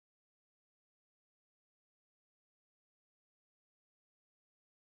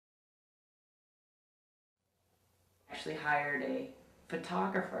actually hired a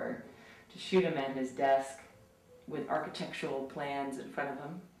photographer to shoot him at his desk with architectural plans in front of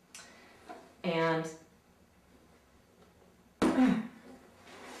him. And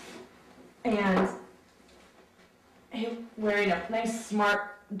he, wearing a nice,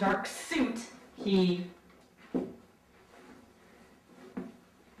 smart, dark suit, he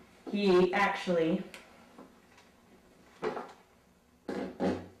actually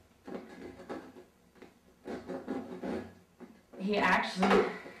looked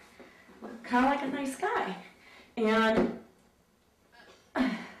kind of like a nice guy. And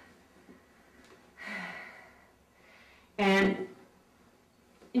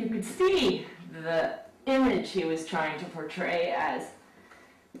you could see the image he was trying to portray as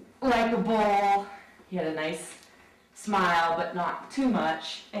likable. He had a nice smile, but not too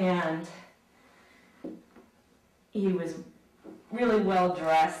much, and he was really well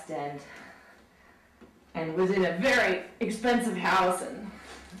dressed and was in a very expensive house, and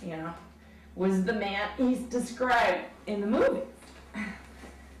was the man he's described in the movie.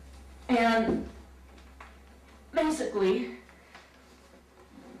 And basically,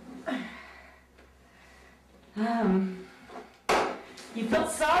 you felt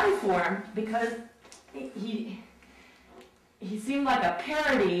sorry for him because he seemed like a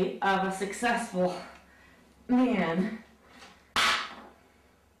parody of a successful man.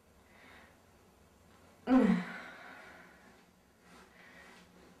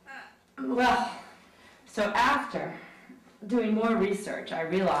 Well, so after doing more research, I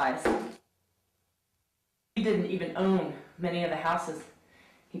realized he didn't even own many of the houses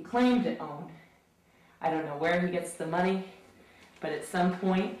he claimed to own. I don't know where he gets the money, but at some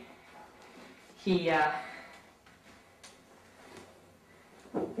point he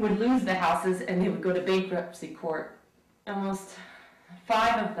would lose the houses and they would go to bankruptcy court. Almost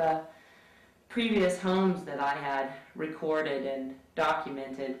 5 of the previous homes that I had recorded and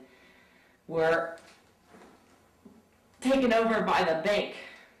documented were taken over by the bank.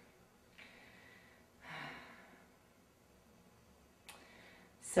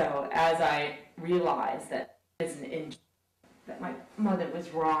 So as I realized that that my mother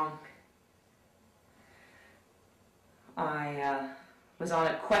was wrong, I was on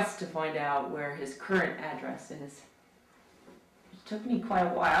a quest to find out where his current address is. It took me quite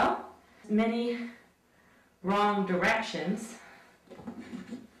a while, many wrong directions.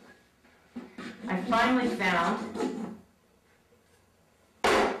 I finally found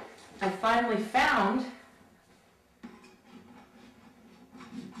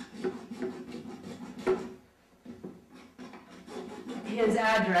his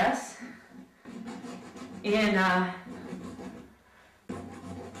address in,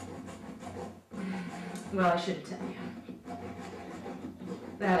 well, I shouldn't tell you.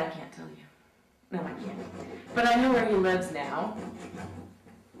 That I can't tell you. No, I can't. But I know where he lives now.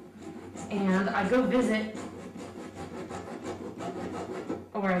 And I go visit,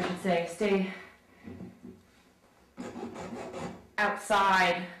 or I should say, stay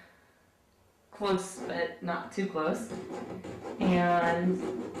outside, close but not too close. And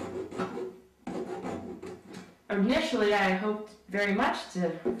initially I hoped very much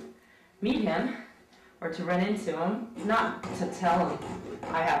to meet him or to run into him, not to tell him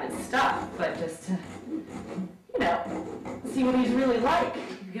I have his stuff, but just to, see what he's really like,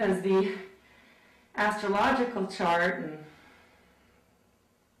 because the astrological chart and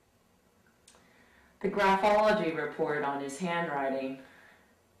the graphology report on his handwriting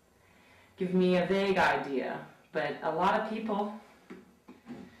give me a vague idea, but a lot of people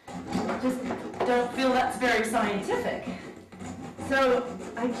just don't feel that's very scientific. So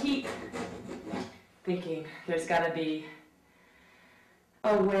I keep thinking there's got to be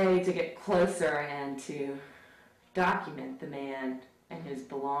a way to get closer and to document the man and his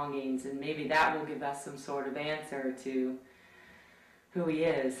belongings, and maybe that will give us some sort of answer to who he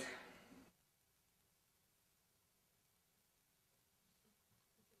is.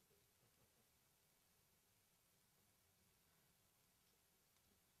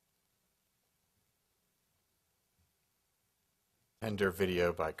 Ender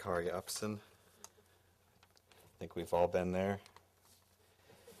video by Kaari Upson. I think we've all been there.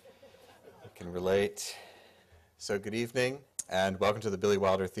 I can relate. So good evening, and welcome to the Billy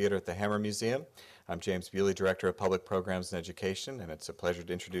Wilder Theater at the Hammer Museum. I'm James Bewley, Director of Public Programs and Education, and it's a pleasure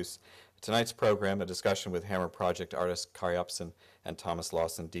to introduce tonight's program, a discussion with Hammer Project artists Kaari Upson and Thomas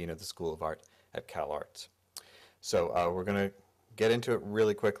Lawson, Dean of the School of Art at CalArts. So we're going to get into it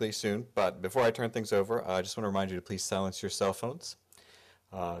really quickly soon, but before I turn things over, I just want to remind you to please silence your cell phones,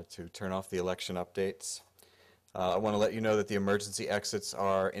 to turn off the election updates. I want to let you know that the emergency exits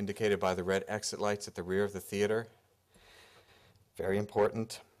are indicated by the red exit lights at the rear of the theater. Very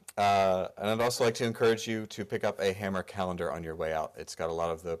important. And I'd also like to encourage you to pick up a Hammer calendar on your way out. It's got a lot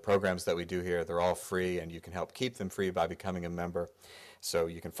of the programs that we do here. They're all free, and you can help keep them free by becoming a member. So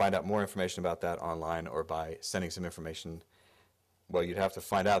you can find out more information about that online or by sending some information. Well, you'd have to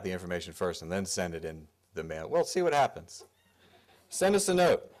find out the information first and then send it in the mail. We'll see what happens. Send us a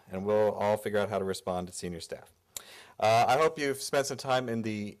note, and we'll all figure out how to respond to senior staff. I hope you've spent some time in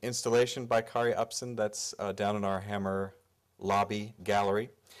the installation by Kaari Upson that's down in our Hammer lobby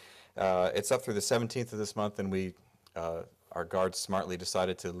gallery. It's up through the 17th of this month, and our guards smartly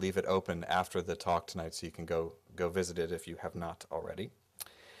decided to leave it open after the talk tonight, so you can go visit it if you have not already.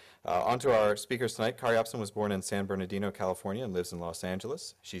 On to our speakers tonight. Kaari Upson was born in San Bernardino, California, and lives in Los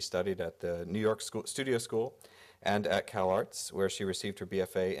Angeles. She studied at the New York Studio School and at CalArts, where she received her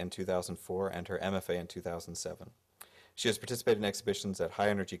BFA in 2004 and her MFA in 2007. She has participated in exhibitions at High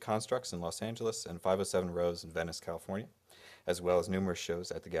Energy Constructs in Los Angeles and 507 Rose in Venice, California, as well as numerous shows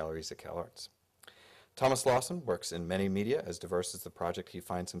at the galleries at CalArts. Thomas Lawson works in many media, as diverse as the project he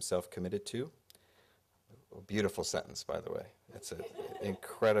finds himself committed to. A beautiful sentence, by the way. It's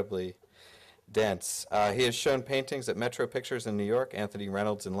incredibly dense. He has shown paintings at Metro Pictures in New York, Anthony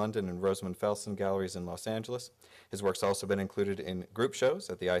Reynolds in London, and Rosamund Felsen galleries in Los Angeles. His work's also been included in group shows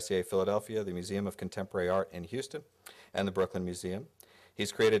at the ICA Philadelphia, the Museum of Contemporary Art in Houston, and the Brooklyn Museum.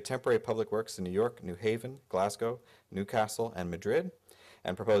 He's created temporary public works in New York, New Haven, Glasgow, Newcastle, and Madrid,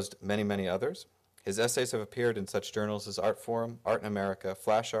 and proposed many, many others. His essays have appeared in such journals as Art Forum, Art in America,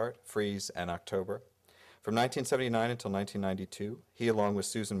 Flash Art, Frieze, and October. From 1979 until 1992, he, along with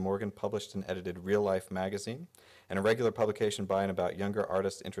Susan Morgan, published and edited Real Life magazine, and a regular publication by and about younger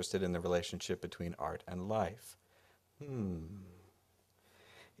artists interested in the relationship between art and life.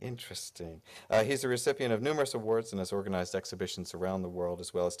 Interesting. He's a recipient of numerous awards and has organized exhibitions around the world,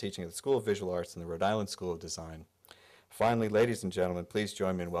 as well as teaching at the School of Visual Arts and the Rhode Island School of Design. Finally, ladies and gentlemen, please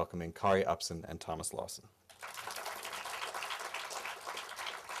join me in welcoming Kaari Upson and Thomas Lawson.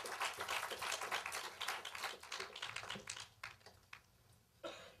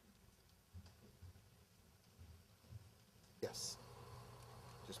 Yes.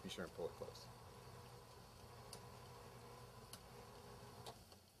 Just be sure and pull it close.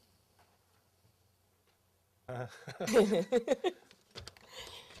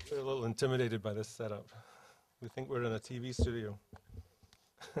 We're a little intimidated by this setup. We think we're in a TV studio.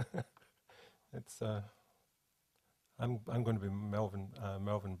 It's I'm going to be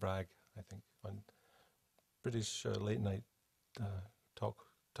Melvin Bragg, I think, on British late night talk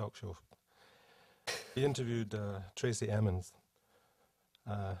show. He interviewed Tracy Emmons.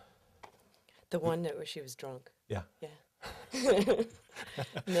 The one where she was drunk. Yeah. Yeah.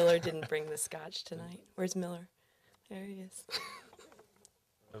 Miller didn't bring the scotch tonight. Where's Miller? There he is.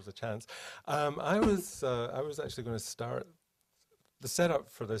 There was a chance. I was actually going to start. The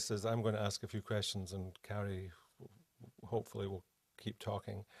setup for this is I'm going to ask a few questions, and Kaari hopefully will keep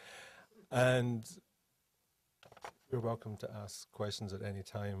talking. And you're welcome to ask questions at any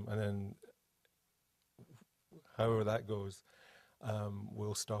time. And then, however that goes,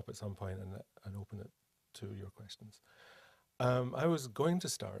 we'll stop at some point and open it to your questions. I was going to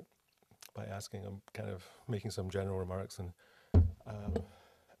start by asking, I'm kind of making some general remarks and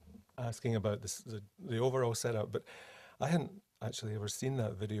asking about the overall setup, but I hadn't actually ever seen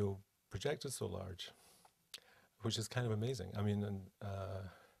that video projected so large, which is kind of amazing. I mean, and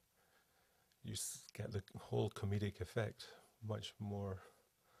you get the whole comedic effect much more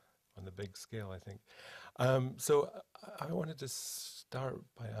on the big scale, I think. So I wanted to start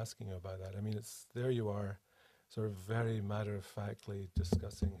by asking you about that. I mean, there you are, sort of very matter-of-factly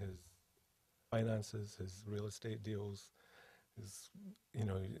discussing his finances, his real estate deals, his,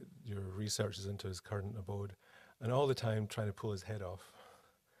 your researches into his current abode, and all the time trying to pull his head off.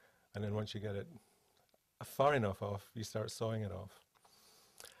 And then once you get it far enough off, you start sawing it off.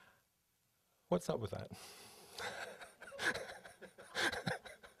 What's up with that?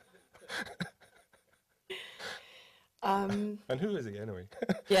 And who is he anyway?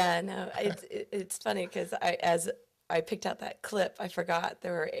 Yeah, no, it's funny because as I picked out that clip, I forgot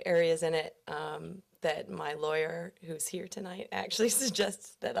there were areas in it that my lawyer, who's here tonight, actually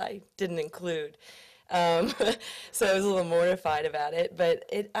suggests that I didn't include. So I was a little mortified about it, but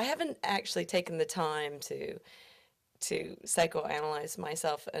I haven't actually taken the time to psychoanalyze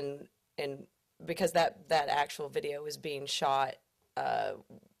myself, and because that actual video was being shot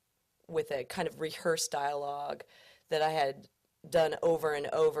with a kind of rehearsed dialogue that I had done over and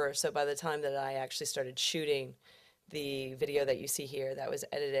over. So by the time that I actually started shooting the video that you see here that was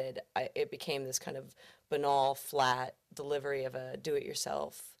edited, it became this kind of banal, flat delivery of a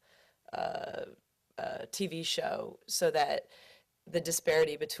do-it-yourself TV show, so that the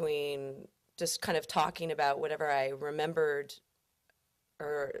disparity between just kind of talking about whatever I remembered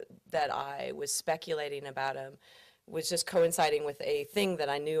or that I was speculating about him was just coinciding with a thing that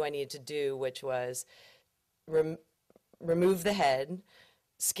I knew I needed to do, which was remove the head,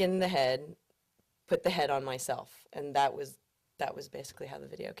 skin the head, put the head on myself. And that was basically how the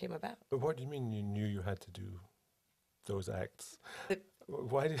video came about. But what do you mean you knew you had to do those acts?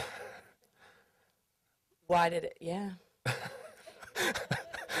 Why did... Why did it? Yeah.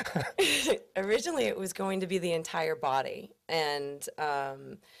 Originally, it was going to be the entire body. And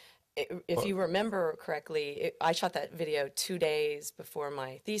if you remember correctly, I shot that video 2 days before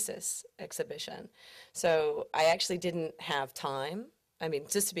my thesis exhibition. So I actually didn't have time. I mean,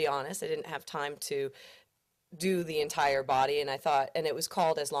 just to be honest, I didn't have time to do the entire body, and I thought, and it was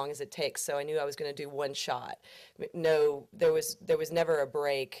called As Long as It Takes, so I knew I was going to do one shot. No, there was never a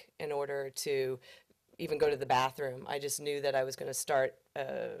break in order to even go to the bathroom. I just knew that I was going to start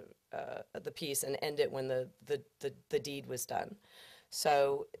the piece and end it when the deed was done.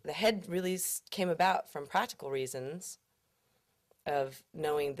 So the head really came about from practical reasons of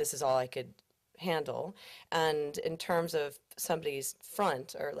knowing this is all I could handle. And in terms of somebody's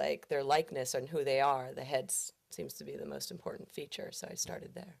front or like their likeness and who they are, the head seems to be the most important feature. So I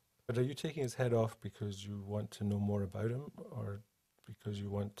started there. But are you taking his head off because you want to know more about him or because you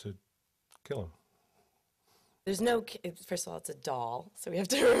want to kill him? There's no, first of all, it's a doll, so we have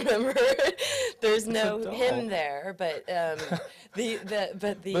to remember there's no him there, but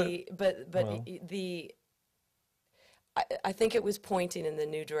I think it was pointing in the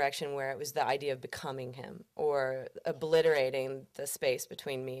new direction where it was the idea of becoming him or obliterating the space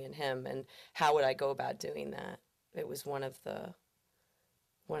between me and him, and how would I go about doing that? It was one of the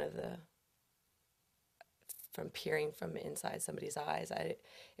from peering from inside somebody's eyes.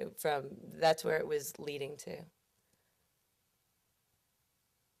 That's where it was leading to.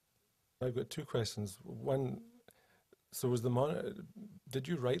 I've got two questions. One, so was did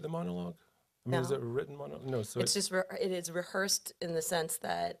you write the monologue? I mean, No. is it a written monologue? No, so It's just, it is rehearsed in the sense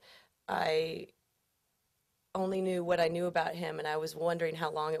that I only knew what I knew about him, and I was wondering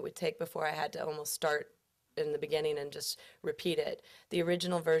how long it would take before I had to almost start in the beginning and just repeat it. The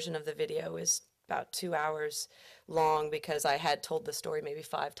original version of the video is about 2 hours long because I had told the story maybe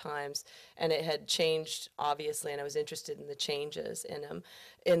 5 times, and it had changed, obviously, and I was interested in the changes in him,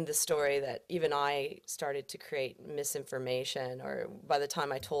 in the story, that even I started to create misinformation, or by the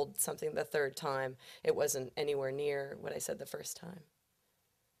time I told something the 3rd time, it wasn't anywhere near what I said the first time.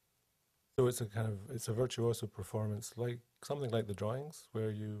 So it's a virtuoso performance, like something like the drawings, where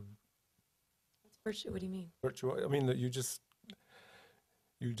you... What do you mean? I mean, that you just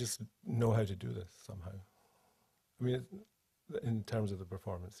know how to do this somehow. I mean, in terms of the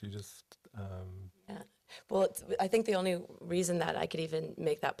performance, you just... Yeah. Well, I think the only reason that I could even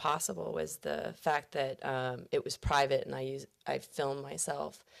make that possible was the fact that it was private and I filmed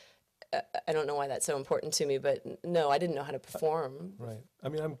myself. I don't know why that's so important to me, but no, I didn't know how to perform. Right. I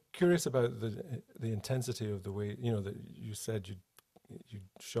mean, I'm curious about the intensity of the way, that you said you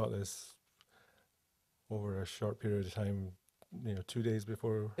shot this over a short period of time, 2 days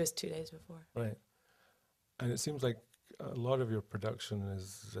before. It was 2 days before. Right. And it seems like a lot of your production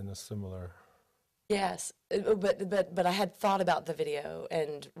is in a similar... Yes, but I had thought about the video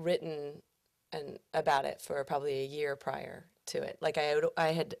and written about it for probably a year prior to it. Like I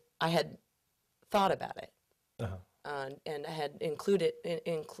had thought about it, and I had included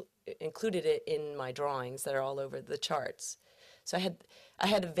it in my drawings that are all over the charts. So I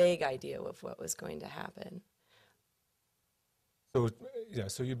had a vague idea of what was going to happen. So yeah,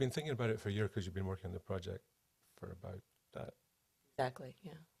 so you've been thinking about it for a year because you've been working on the project for about that. Exactly.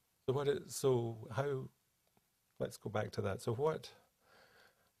 Yeah. Let's go back to that. So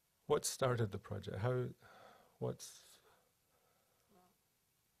what started the project? What's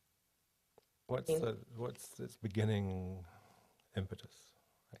its beginning impetus,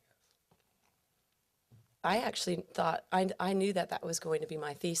 I guess? I actually thought, I knew that was going to be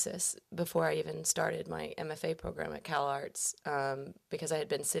my thesis before I even started my MFA program at CalArts, because I had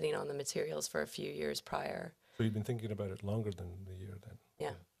been sitting on the materials for a few years prior. So you've been thinking about it longer than the year then?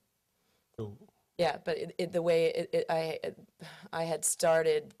 Yeah. So yeah, but I had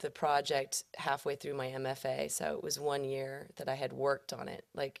started the project halfway through my MFA, so it was 1 year that I had worked on it,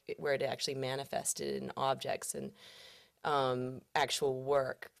 where it actually manifested in objects and actual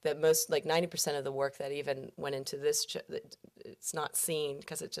work. That 90% of the work that even went into this, it's not seen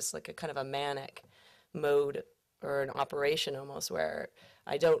because it's just like a kind of a manic mode or an operation almost, where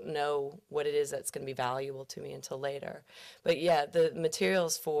I don't know what it is that's going to be valuable to me until later. But yeah, the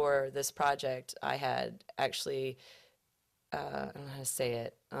materials for this project I had actually I don't know how to say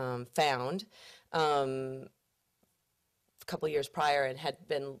it, found a couple years prior and had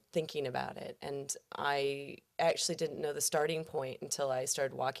been thinking about it. And I actually didn't know the starting point until I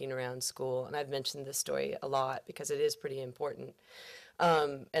started walking around school. And I've mentioned this story a lot because it is pretty important.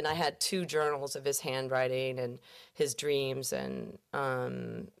 And I had 2 journals of his handwriting and his dreams and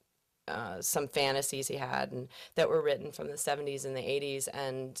some fantasies he had and that were written from the 70s and the 80s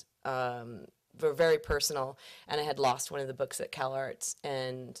and were very personal. And I had lost one of the books at CalArts.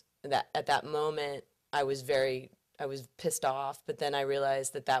 And that at that moment, I was pissed off, but then I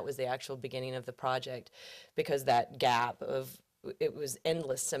realized that that was the actual beginning of the project because that gap of, it was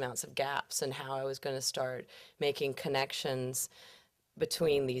endless amounts of gaps and how I was going to start making connections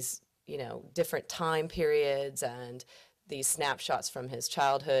between these, different time periods and these snapshots from his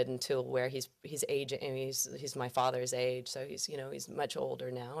childhood until where he's age. I mean, he's my father's age, so he's much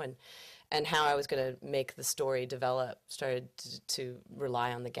older now, and how I was going to make the story develop started to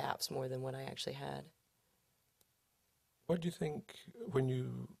rely on the gaps more than what I actually had. What do you think when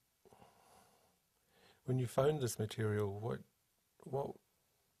you found this material? What?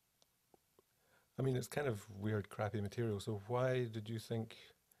 I mean, it's kind of weird, crappy material. So why did you think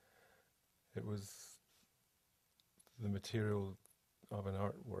it was the material of an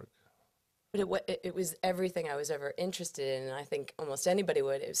artwork? But it was everything I was ever interested in, and I think almost anybody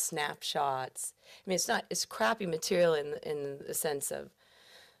would. It was snapshots. I mean, it's crappy material in the sense of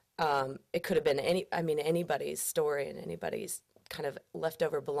it could have been anybody's story and anybody's kind of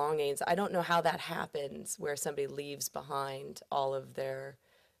leftover belongings. I don't know how that happens where somebody leaves behind all of their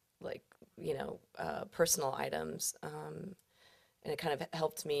personal items. And it kind of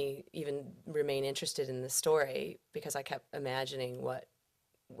helped me even remain interested in the story because I kept imagining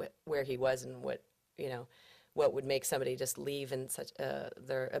where he was and what would make somebody just leave and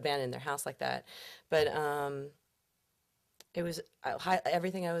abandon their house like that. But it was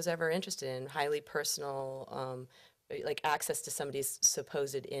everything I was ever interested in, highly personal, like access to somebody's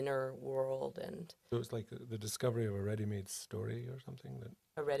supposed inner world. And So it's like the discovery of a ready-made story or something that...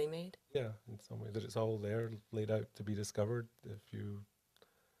 A ready-made? Yeah, in some way, that it's all there, laid out to be discovered if you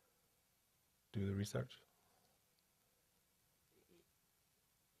do the research.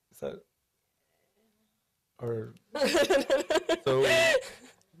 Is that... Or... So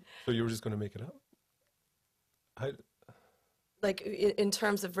you were just going to make it up? Like in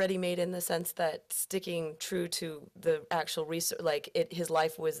terms of ready-made, in the sense that sticking true to the actual research, his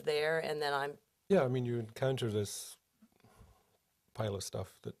life was there, and then I'm... Yeah, I mean, you encounter this pile of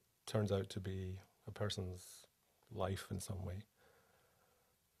stuff that turns out to be a person's life in some way,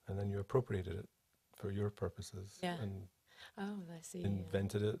 and then you appropriated it for your purposes. Yeah. And Oh, I see.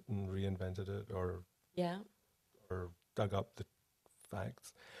 invented it and reinvented it, or Yeah. or dug up the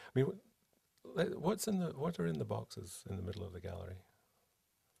facts. I mean, what are in the boxes in the middle of the gallery?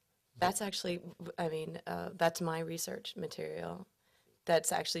 That's actually, that's my research material.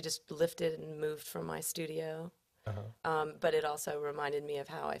 That's actually just lifted and moved from my studio. Uh-huh. But it also reminded me of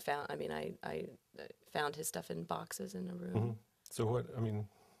how I found his stuff in boxes in a room. Mm-hmm. So what, I mean...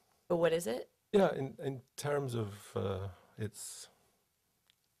 But what is it? Yeah, in terms of its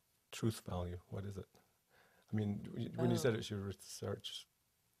truth value, what is it? I mean, when you said it's your research,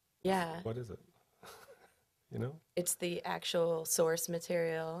 Yeah. what is it? You know? It's the actual source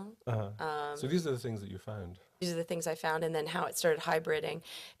material. Uh-huh. So these are the things that you found. These are the things I found, and then how it started hybriding.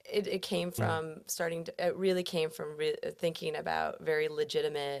 It came from it really came from thinking about very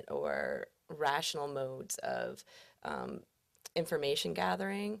legitimate or rational modes of information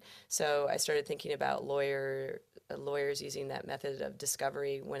gathering. So I started thinking about lawyers using that method of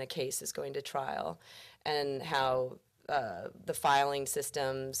discovery when a case is going to trial, and how the filing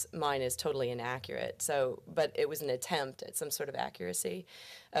systems, mine is totally inaccurate. So, but it was an attempt at some sort of accuracy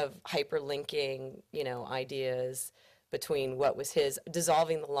of hyperlinking, ideas between what was his,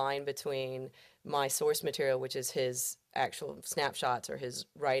 dissolving the line between my source material, which is his actual snapshots or his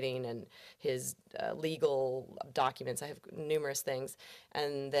writing and his legal documents. I have numerous things.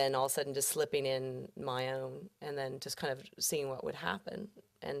 And then all of a sudden just slipping in my own and then just kind of seeing what would happen.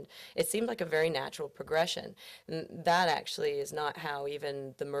 And it seemed like a very natural progression. And that actually is not how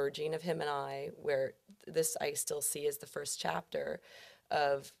even the merging of him and I, where this I still see as the first chapter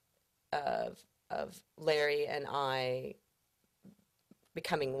of Larry and I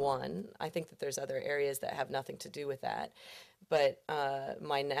becoming one. I think that there's other areas that have nothing to do with that. But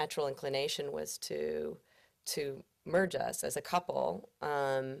my natural inclination was to merge us as a couple.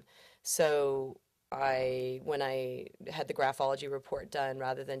 So when I had the graphology report done,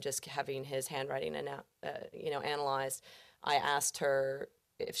 rather than just having his handwriting analyzed, I asked her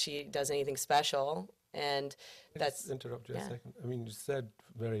if she does anything special And Can I that's, just interrupt you a yeah. second? I mean, you said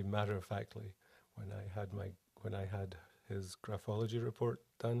very matter-of-factly when I had his graphology report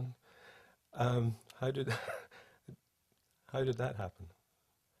done. How did how did that happen?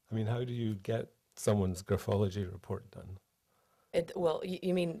 I mean, how do you get someone's graphology report done? Well,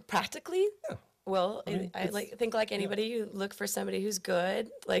 you mean practically? Yeah. Well, I mean, I it's- like think like anybody, you look for somebody who's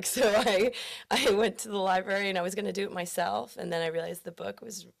good. Like, so I went to the library and I was going to do it myself, and then I realized the book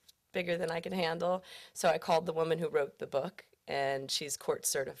was bigger than I could handle. So I called the woman who wrote the book, and she's court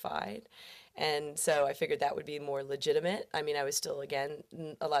certified. And so I figured that would be more legitimate. I mean, I was still, again,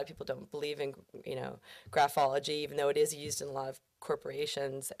 a lot of people don't believe in, graphology, even though it is used in a lot of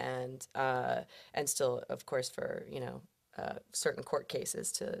corporations and still, of course, for, certain court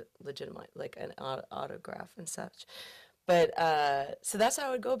cases to legitimize, like an autograph and such. But so that's how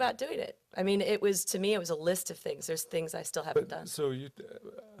I would go about doing it. I mean, to me, it was a list of things. There's things I still haven't done. So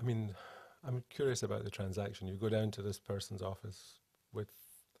I mean, I'm curious about the transaction. You go down to this person's office with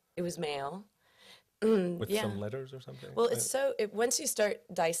It was mail. with some letters or something? Well, once you start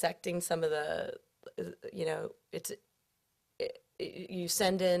dissecting some of the, you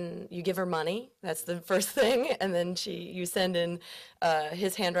send in, you give her money. That's the first thing, and then you send in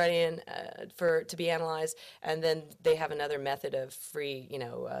his handwriting to be analyzed, and then they have another method of free,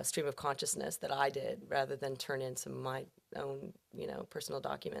 stream of consciousness that I did rather than turn in some of my own, personal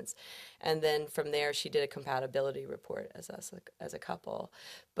documents, and then from there she did a compatibility report as us as a couple,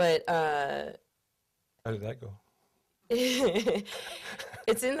 but. How did that go?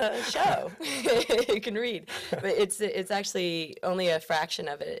 It's in the show. You can read, but it's actually only a fraction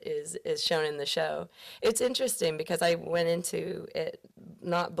of it is shown in the show. It's interesting because I went into it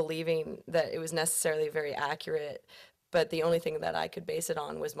not believing that it was necessarily very accurate, but the only thing that I could base it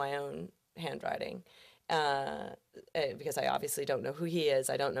on was my own handwriting. Because I obviously don't know who he is.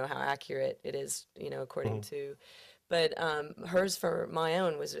 I don't know how accurate it is, according to. But hers for my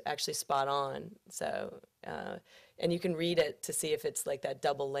own was actually spot on. So, and you can read it to see if it's like that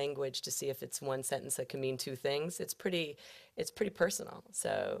double language, to see if it's one sentence that can mean two things. It's pretty personal.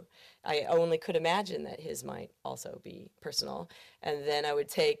 So I only could imagine that his might also be personal. And then I would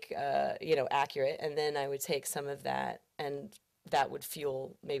take, accurate, and then I would take some of that, and that would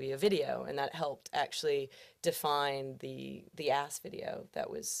fuel maybe a video, and that helped actually define the ass video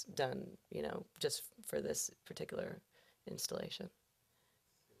that was done, just for this particular installation.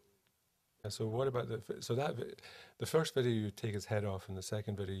 So what about the first video you take his head off, and the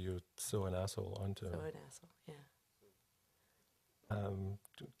second video you sew an asshole onto him. So an asshole, yeah.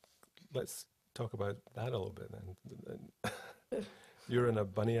 Let's talk about that a little bit then. You're in a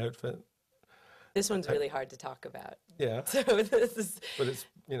bunny outfit. This one's really hard to talk about. Yeah. So this is. But it's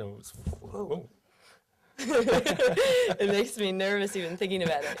it's whoa. It makes me nervous even thinking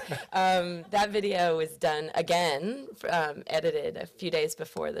about it. That video was done again, edited a few days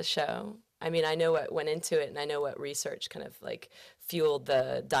before the show. I mean, I know what went into it, and I know what research kind of like fueled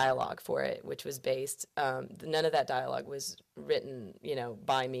the dialogue for it, which was based. None of that dialogue was written,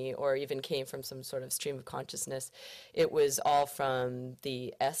 by me, or even came from some sort of stream of consciousness. It was all from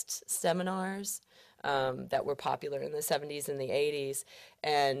the EST seminars that were popular in the 70s and the 80s,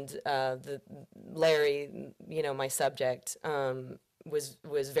 and Larry, my subject, was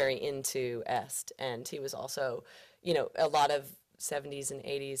very into EST, and he was also, a lot of 70s and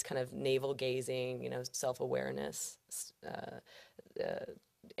 80s kind of navel gazing, self-awareness,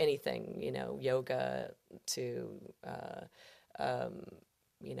 anything, yoga to,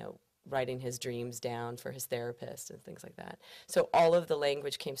 writing his dreams down for his therapist and things like that. So all of the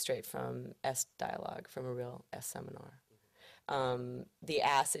language came straight from EST dialogue, from a real EST seminar. The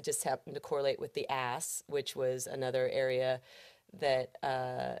ass, it just happened to correlate with the ass, which was another area that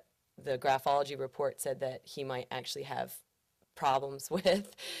the graphology report said that he might actually have problems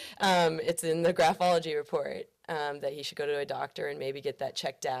with. It's in the graphology report that he should go to a doctor and maybe get that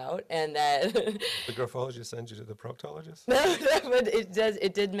checked out, and that The graphologist sends you to the proctologist? no, but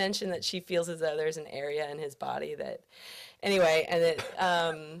it did mention that she feels as though there's an area in his body that, anyway,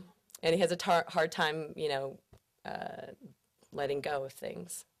 and he has a hard time, letting go of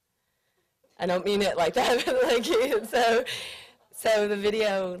things. I don't mean it like that, but like so the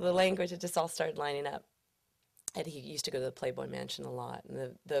video, the language, it just all started lining up. And he used to go to the Playboy Mansion a lot.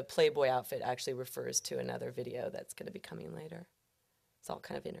 And the Playboy outfit actually refers to another video that's going to be coming later. It's all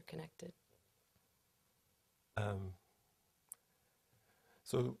kind of interconnected.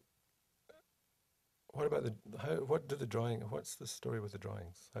 So what about what's the story with the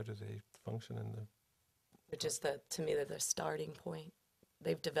drawings? How do they function in the... Which is, to me, they're the starting point.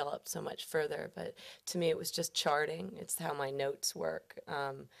 They've developed so much further, but to me it was just charting. It's how my notes work.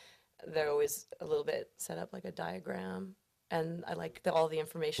 they're always a little bit set up like a diagram, and I like all the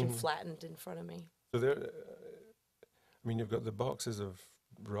information flattened in front of me. So there, I mean, you've got the boxes of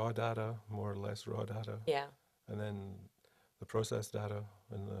raw data, more or less raw data, Yeah. and then the processed data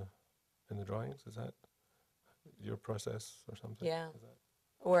in the drawings. Is that your process or something? Yeah. Is that-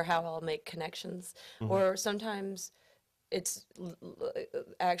 Or how I'll make connections. Or sometimes it's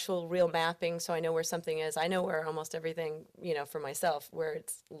actual real mapping, so I know where something is. I know where almost everything, for myself, where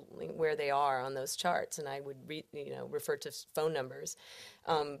they are on those charts, and I would refer to phone numbers,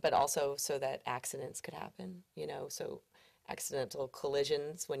 but also so that accidents could happen. So accidental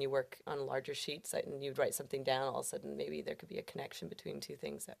collisions when you work on larger sheets, and you'd write something down. All of a sudden, maybe there could be a connection between two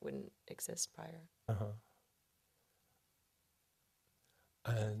things that wouldn't exist prior.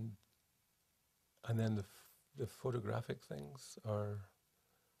 And then the photographic things are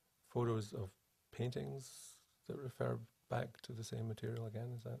photos of paintings that refer back to the same material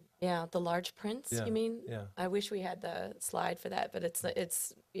again. Is that? Yeah, the large prints, Yeah, you mean? yeah. I wish we had the slide for that, but it's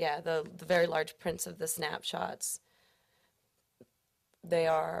the very large prints of the snapshots. They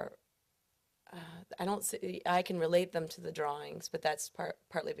are, I don't see, I can relate them to the drawings, but that's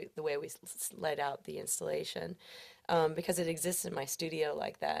partly the way we laid out the installation. Because it exists in my studio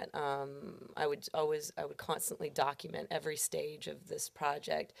like that. I would constantly document every stage of this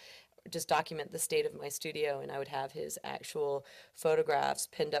project, just document the state of my studio, and I would have his actual photographs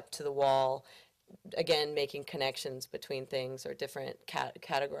pinned up to the wall, again, making connections between things or different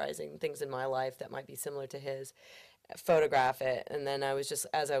categorizing things in my life that might be similar to his, photograph it, and then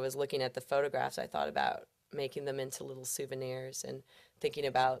as I was looking at the photographs, I thought about making them into little souvenirs and thinking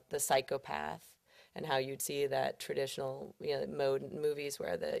about the psychopath and how you'd see that traditional mode movies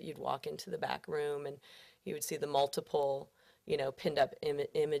where you'd walk into the back room and you would see the multiple pinned up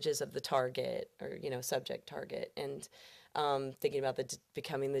images of the target or subject target, and thinking about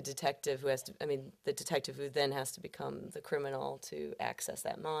becoming the detective the detective who then has to become the criminal to access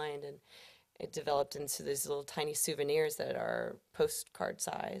that mind. And it developed into these little tiny souvenirs that are postcard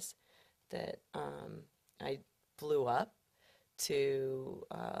size that I blew up to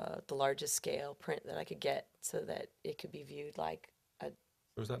the largest scale print that I could get so that it could be viewed like a...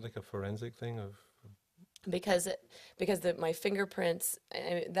 Was that like a forensic thing of... Because my fingerprints,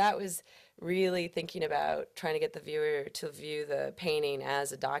 that was really thinking about trying to get the viewer to view the painting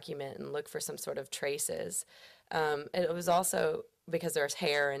as a document and look for some sort of traces. It was also because there's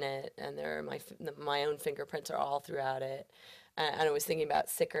hair in it, and my own fingerprints are all throughout it. And I was thinking about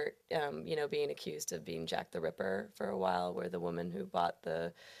Sickert, being accused of being Jack the Ripper for a while, where the woman who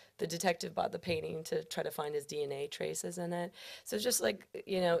the detective bought the painting to try to find his DNA traces in it. So it's just like,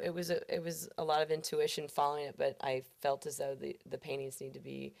 it was a lot of intuition following it, but I felt as though the paintings need to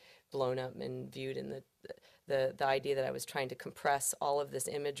be blown up and viewed in the idea that I was trying to compress all of this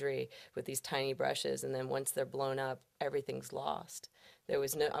imagery with these tiny brushes, and then once they're blown up, everything's lost. I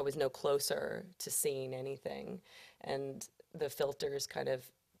was no closer to seeing anything, and the filters kind of,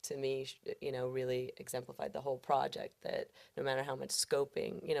 to me, really exemplified the whole project, that no matter how much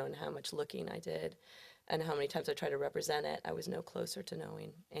scoping, and how much looking I did, and how many times I tried to represent it, I was no closer to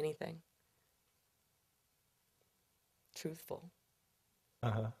knowing anything truthful.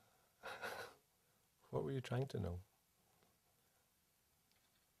 What were you trying to know?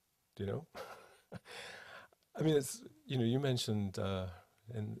 Do you know? I mean, it's, you mentioned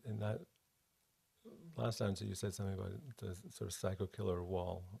in that last answer, you said something about the sort of psycho-killer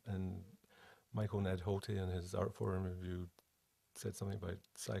wall, and Michael Ned Holte in his Art Forum review said something about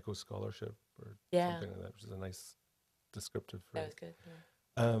psycho-scholarship or something like that, which is a nice descriptive phrase. That was good,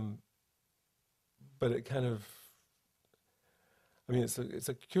 yeah. But it kind of, I mean, it's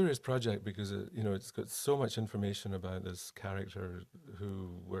a curious project because it's got so much information about this character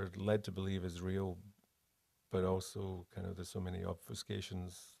who we're led to believe is real, but also kind of there's so many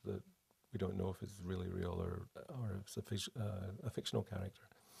obfuscations that we don't know if it's really real or if it's a fictional character.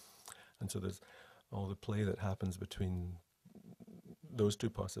 And so there's all the play that happens between those two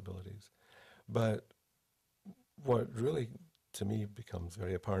possibilities. But what really, to me, becomes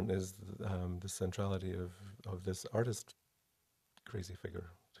very apparent is the centrality of this artist crazy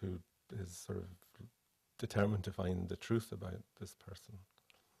figure who is sort of determined to find the truth about this person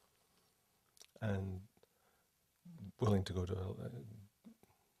and willing to go to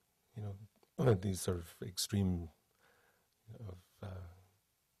these sort of extreme of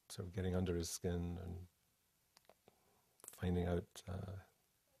sort of getting under his skin and finding out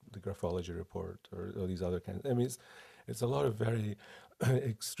the graphology report or these other kinds. I mean, it's a lot of very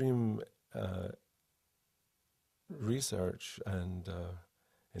extreme research and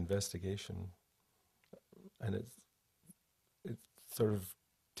investigation, and it sort of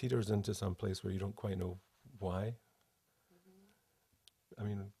teeters into some place where you don't quite know why. I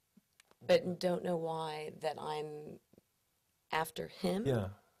mean, But don't know why that I'm after him. yeah.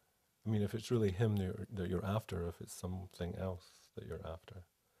 I mean, if it's really him that you're after, if it's something else that you're after,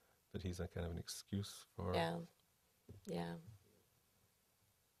 that he's a kind of an excuse for. Yeah. Yeah.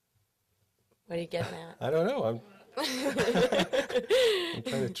 What are you getting at? I don't know. I'm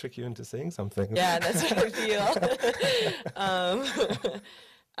trying to trick you into saying something. Yeah, that's what I feel.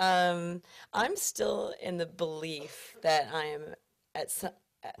 I'm still in the belief that I'm at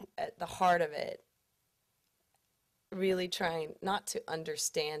the heart of it, really trying not to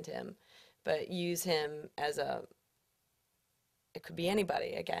understand him, but use him as it could be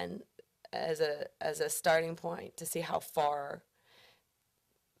anybody again, as a starting point to see how far,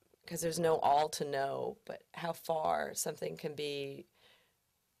 because there's no all to know, but how far something can be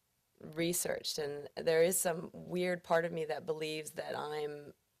researched. And there is some weird part of me that believes that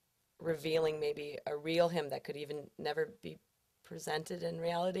I'm revealing maybe a real him that could even never be presented in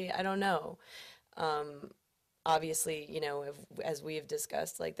reality. I don't know. Obviously, you know, as we've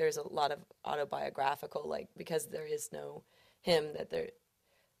discussed, like there's a lot of autobiographical, like because there is no him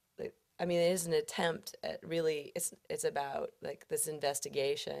I mean, it is an attempt at really, it's about like this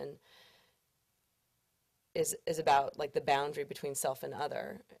investigation is about like the boundary between self and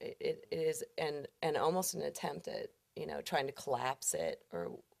other. It is, and almost an attempt at, you know, trying to collapse it,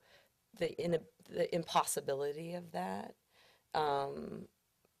 or the impossibility of that.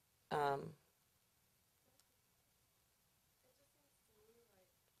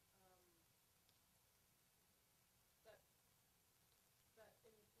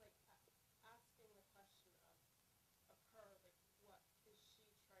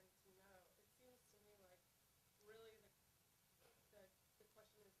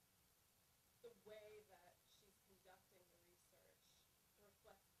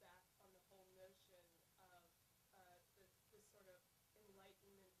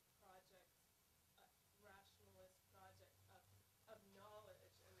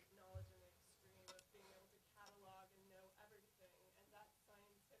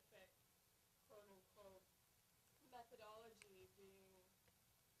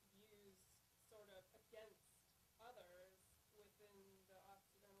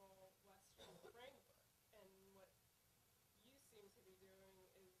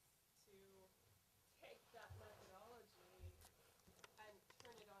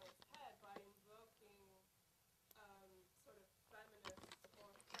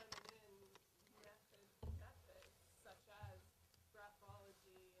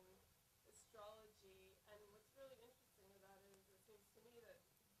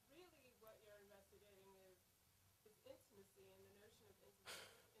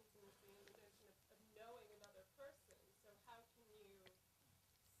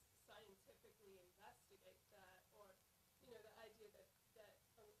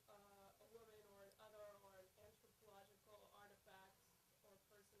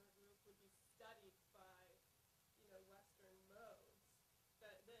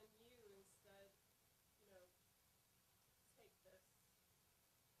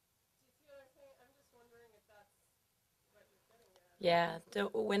 Yeah,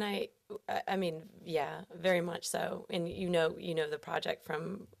 when I mean, yeah, very much so. And you know the project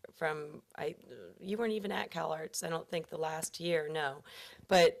from you weren't even at CalArts, I don't think the last year, no.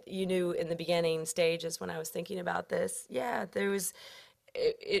 But you knew in the beginning stages when I was thinking about this, yeah, there was,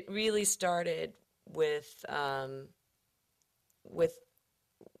 it really started with, with,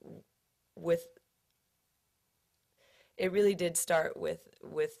 with, it really did start with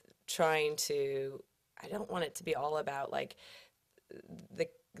trying to, I don't want it to be all about like, the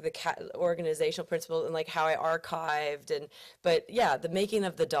organizational principle and like how I archived, but yeah, the making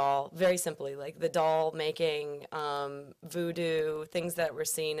of the doll, very simply, like the doll making, voodoo, things that were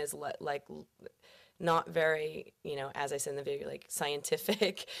seen as like not very, you know, as I said in the video, like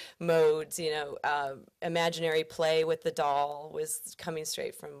scientific modes, you know, imaginary play with the doll was coming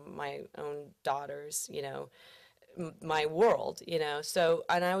straight from my own daughters, you know, my world, you know. So,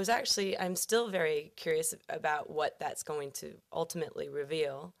 and I'm still very curious about what that's going to ultimately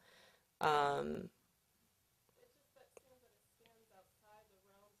reveal.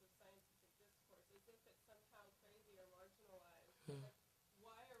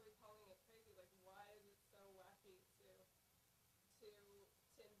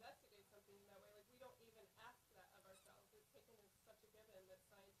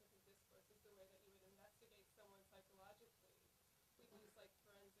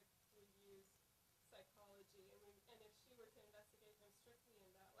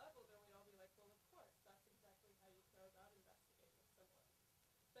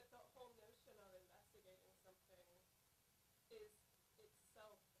 the whole notion of investigating something is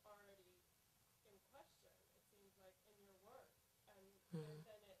itself already in question, it seems like, in your work. And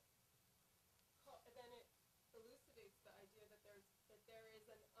then it elucidates the idea that there is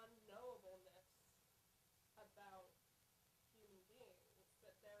an unknowableness about human beings,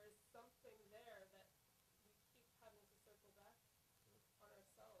 that there is something there that we keep having to circle back on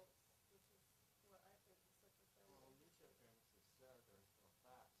ourselves, which is what I think is so profound. Well, Nietzsche famously said there's no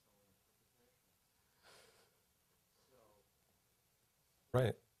facts, only interpretations. So,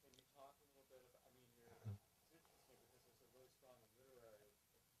 Right. can you talk a little bit about, I mean, it's interesting because there's a really strong literary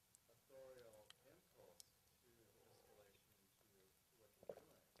authorial impulse to distillation into what you're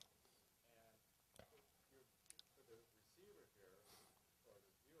doing. And you're, for the receiver here, or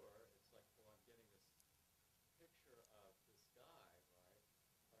the viewer, it's like, well, I'm getting this picture of this guy, right?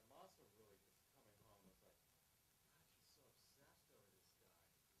 But I'm also really just coming home with like, God, she's so obsessed over this guy.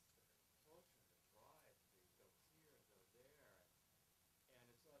 This compulsion, the drive to go here and go there. And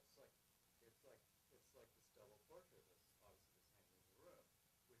it's like this double portrait that's obviously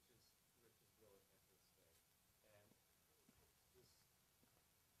just hanging in the room, which is really interesting.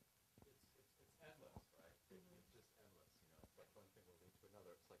 And it's endless, right? It's just endless, you know. It's like one thing will lead to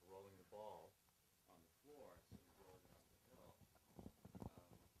another. It's like rolling the ball on the floor instead of rolling it up the hill.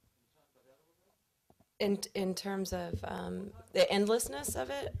 Can you talk about that a little bit? In terms of the endlessness of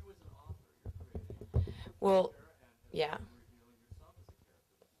it? You as an author, you're creating a Well, character and yeah. revealing yourself as a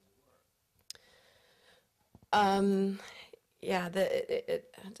character within the work. Yeah,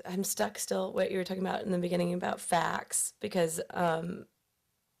 I'm stuck still what you were talking about in the beginning about facts, because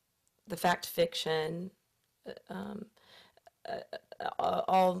the fact fiction,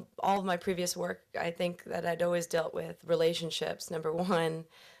 all of my previous work, I think that I'd always dealt with relationships, number one,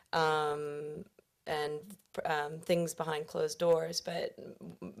 and things behind closed doors. But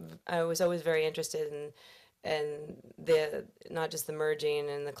I was always very interested in the not just the merging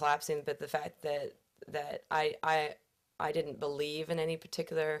and the collapsing, but the fact that I didn't believe in any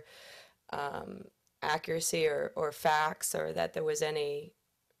particular accuracy or facts, or that there was any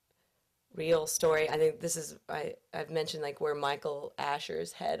real story. I think this is, I've mentioned like where Michael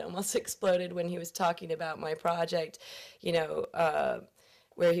Asher's head almost exploded when he was talking about my project, you know,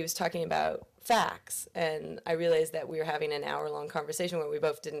 where he was talking about facts. And I realized that we were having an hour-long conversation where we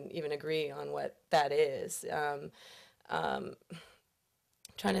both didn't even agree on what that is.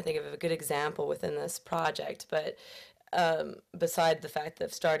 Trying to think of a good example within this project, but beside the fact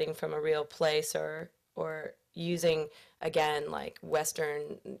of starting from a real place, or using again like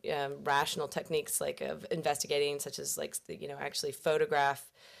Western rational techniques like of investigating, such as like actually photograph,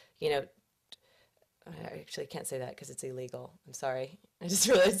 I actually can't say that because it's illegal. I'm sorry. I just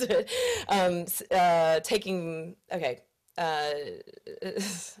realized it. I don't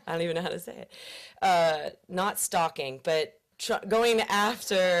even know how to say it. Not stalking, but going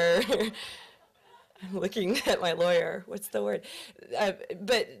after. I'm looking at my lawyer. What's the word?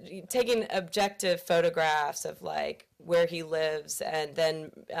 But taking objective photographs of like where he lives, and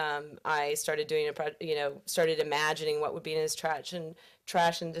then I started doing started imagining what would be in his trash, and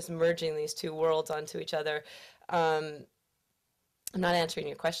just merging these two worlds onto each other. I'm not answering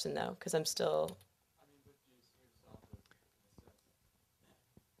your question though, because I'm still. I mean, but do you see yourself as, in a sense,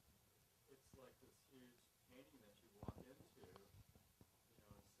 it's like this huge painting that you walk into,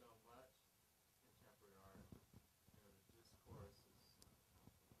 so much contemporary art, the discourse is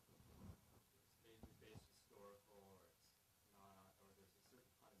maybe based historical, or it's not, or there's a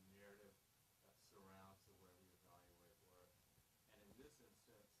certain kind of narrative that surrounds the way we evaluate work. And in this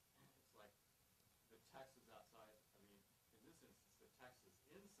instance, it's like the text is outside, in this instance, the text is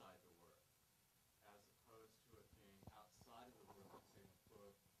inside the work, as opposed to it being outside of the work, let's say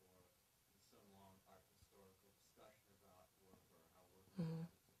in a book, or in some long art historical discussion about work, or how work is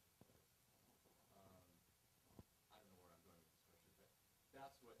I don't know where I'm going with this question, but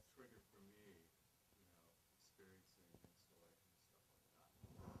that's what triggered for me, experiencing installation and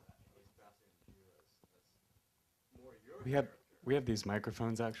stuff like that. It's fascinating to you as more your character. We have these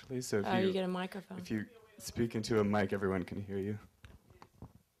microphones actually, so Oh, you get a microphone. if you speak into a mic, everyone can hear you.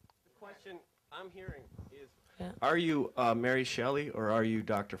 The question I'm hearing is, Yeah. are you Mary Shelley or are you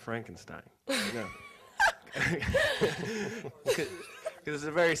Dr. Frankenstein? Because it's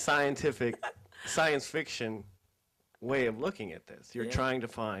a very scientific, science fiction way of looking at this. You're trying to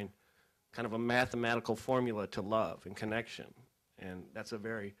find kind of a mathematical formula to love and connection. And that's a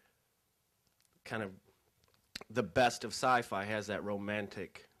very kind of, the best of sci-fi has that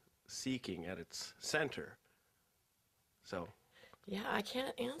romantic seeking at its center. So. Yeah, I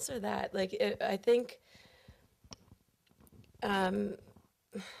can't answer that. Like, I think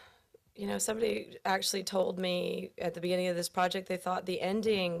you know, somebody actually told me at the beginning of this project they thought the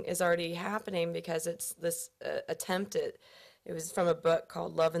ending is already happening because it's this attempt at, it was from a book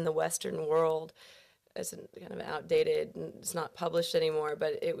called Love in the Western World. It's kind of outdated and it's not published anymore,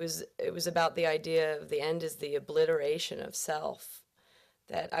 but it was about the idea of the end is the obliteration of self,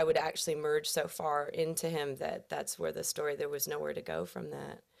 that I would actually merge so far into him that that's where the story, there was nowhere to go from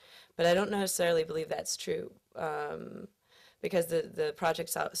that. But I don't necessarily believe that's true, because the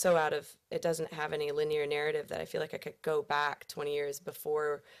project's so out of, it doesn't have any linear narrative that I feel like I could go back 20 years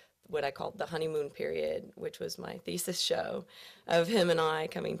before what I called the honeymoon period, which was my thesis show of him and I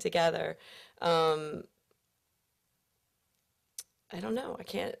coming together. I don't know. I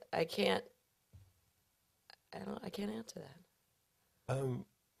can't answer that. I mean,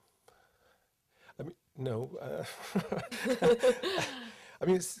 no. I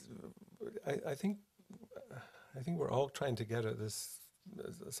mean, I think we're all trying to get at this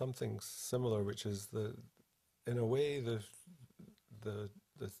something similar, which is in a way, the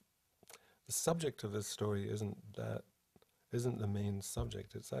subject of this story isn't the main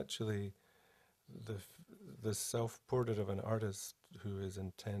subject. It's actually the self-portrait of an artist who is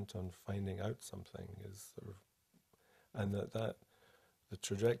intent on finding out something, is sort of, and that the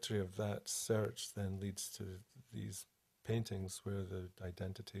trajectory of that search then leads to these paintings where the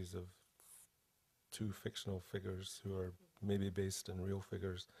identities of two fictional figures who are maybe based in real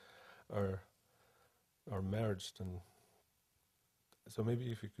figures are merged. And so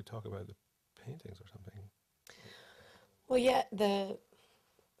maybe if you could talk about the paintings or something. Well, yeah,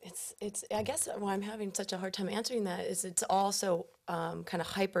 it's I guess why I'm having such a hard time answering that is it's also kind of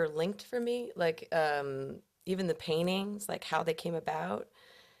hyperlinked for me. Like even the paintings, like how they came about,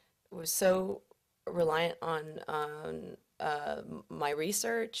 was so reliant on my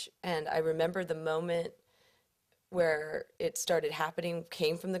research. And I remember the moment where it started happening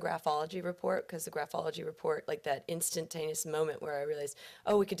came from the graphology report, because the graphology report, like that instantaneous moment where I realized,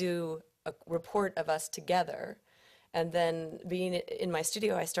 oh, we could do a report of us together. And then being in my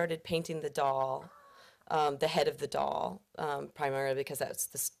studio, I started painting the doll, the head of the doll, primarily because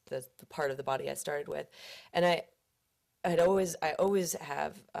that's the part of the body I started with. And I always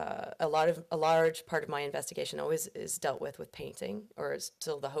have a large part of my investigation always is dealt with painting, or is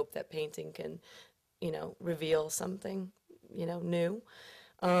still the hope that painting can, you know, reveal something, you know, new.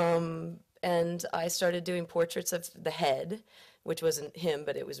 And I started doing portraits of the head, which wasn't him,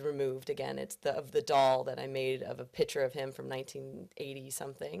 but it was removed again. It's of the doll that I made of a picture of him from 1980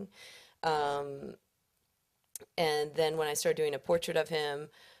 something. And then when I started doing a portrait of him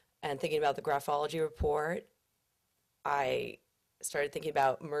and thinking about the graphology report, I started thinking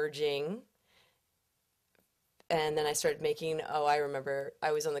about merging. And then I started making, I remember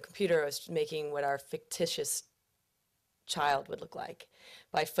I was on the computer, I was making what our fictitious child would look like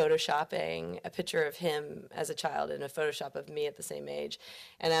by photoshopping a picture of him as a child and a Photoshop of me at the same age.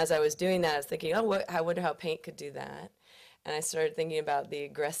 And as I was doing that, I was thinking, I wonder how paint could do that. And I started thinking about the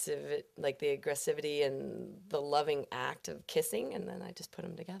aggressivity and the loving act of kissing, and then I just put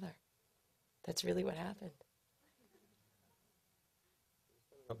them together. That's really what happened.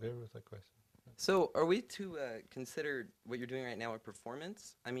 Up there with that question. So are we to consider what you're doing right now a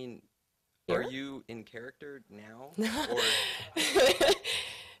performance? I mean, Yeah. are you in character now? Or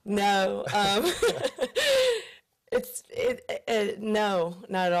No. No,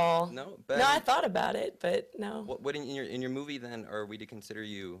 not at all. no? But No, I thought about it, but no. what in your movie then are we to consider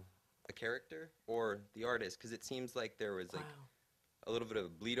you a character or the artist? Because it seems like there was like Wow. a little bit of a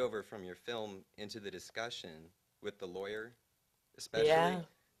bleed over from your film into the discussion with the lawyer, especially. Yeah.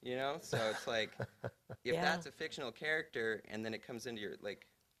 You know, so it's like if Yeah. that's a fictional character and then it comes into your like,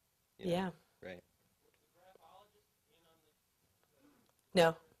 you know, Yeah. right?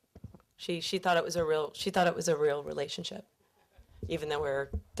 No. She thought it was a real relationship, even though we're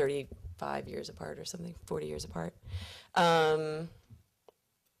 35 years apart or something, 40 years apart.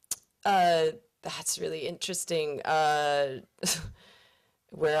 That's really interesting.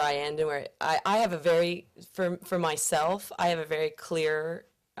 Where I end and where I have a very, for myself, I have a very clear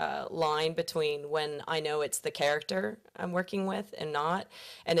line between when I know it's the character I'm working with and not.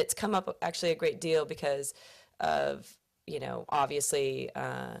 And it's come up actually a great deal because of, you know, obviously,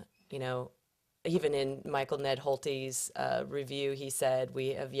 you know, even in Michael Ned Holte's review, he said, we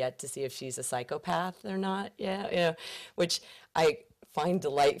have yet to see if she's a psychopath or not. Yeah, you know, which I find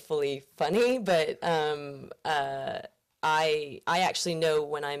delightfully funny, but I actually know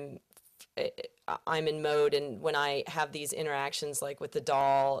when I'm in mode, and when I have these interactions like with the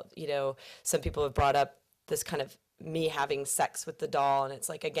doll, you know, some people have brought up this kind of me having sex with the doll, and it's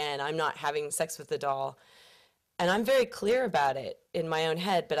like, again, I'm not having sex with the doll. And I'm very clear about it in my own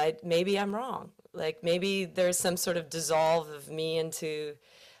head, but maybe I'm wrong. Like maybe there's some sort of dissolve of me into,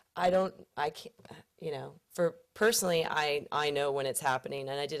 I can't, you know, for personally, I know when it's happening.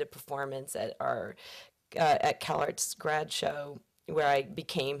 And I did a performance at at CalArts grad show where I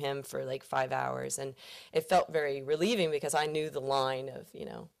became him for like 5 hours. And it felt very relieving because I knew the line of, you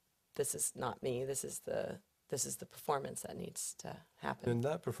know, this is not me, this is the performance that needs to happen. In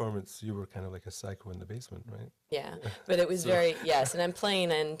that performance, you were kind of like a psycho in the basement, right? Yeah, but it was very, yes, and I'm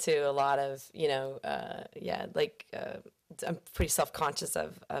playing into a lot of, you know, I'm pretty self-conscious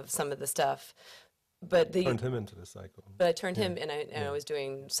of some of the stuff. But Turned him into the psycho. But I turned him, and I was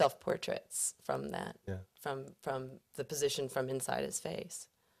doing self-portraits from that, from the position from inside his face.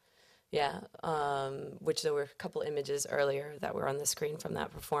 Yeah, which there were a couple images earlier that were on the screen from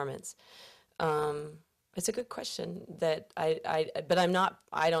that performance. It's a good question that but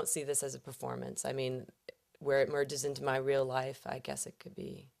I don't see this as a performance. I mean, where it merges into my real life, I guess it could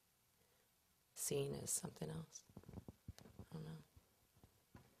be seen as something else. I don't know.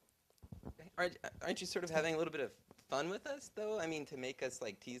 Aren't you sort of having a little bit of fun with us, though? I mean, to make us,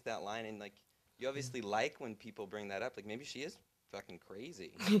 like, tease that line, and, like, you obviously like when people bring that up. Like, maybe she is fucking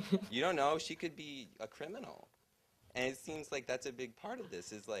crazy. You don't know. She could be a criminal. And it seems like that's a big part of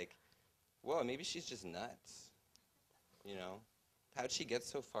this, is like, whoa, maybe she's just nuts. You know? How'd she get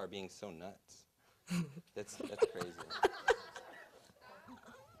so far being so nuts? That's crazy.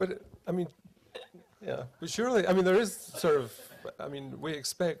 But, I mean, yeah. But surely, I mean, there is sort of, I mean, we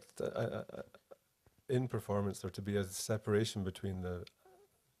expect in performance there to be a separation between the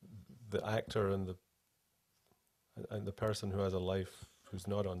actor and the person who has a life who's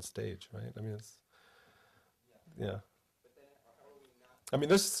not on stage, right? I mean, it's, yeah. I mean,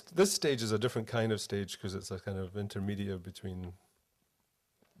 this stage is a different kind of stage because it's a kind of intermediate between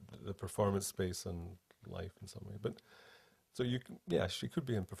the performance space and life in some way. But so you can, yeah, she could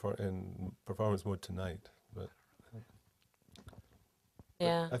be in performance mode tonight, but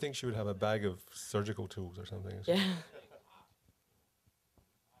yeah, I think she would have a bag of surgical tools or something. Yeah.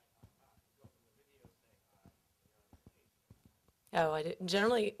 Oh, I do.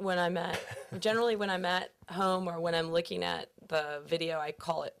 Generally when I'm at home or when I'm looking at the video, I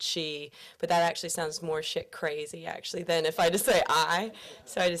call it she, but that actually sounds more shit crazy actually than if I just say I.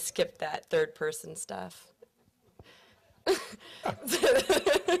 So I just skip that third person stuff.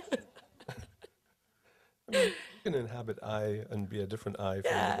 You can inhabit I and be a different I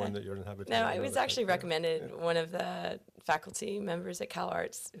from the one that you're inhabiting. No, I was actually recommended. Yeah. One of the faculty members at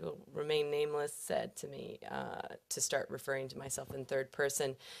CalArts, who will remain nameless, said to me to start referring to myself in third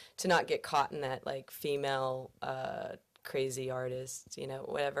person, to not get caught in that like female crazy artist, you know,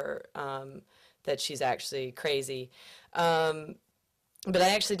 whatever, that she's actually crazy. But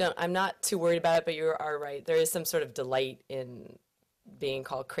I actually don't, I'm not too worried about it, but you are right. There is some sort of delight in being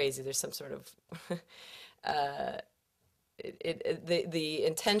called crazy. There's some sort of, the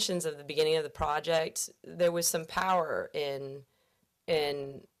intentions of the beginning of the project, there was some power in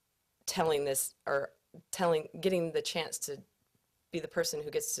telling this, or getting the chance to be the person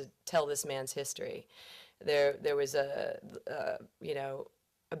who gets to tell this man's history. There was you know,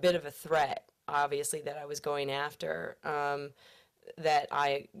 a bit of a threat, obviously, that I was going after, that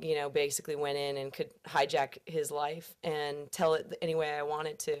I, you know, basically went in and could hijack his life and tell it any way I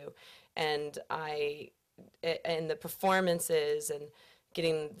wanted to. And the performances and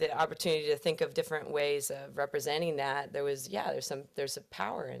getting the opportunity to think of different ways of representing that, there's a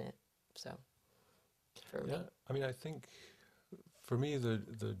power in it. So, for me. I mean, I think for me,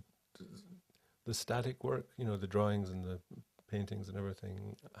 the static work, you know, the drawings and the paintings and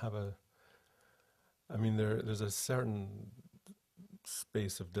everything I mean, there's a certain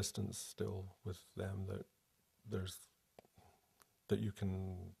space of distance still with them that you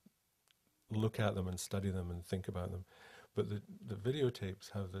can look at them and study them and think about them. But the videotapes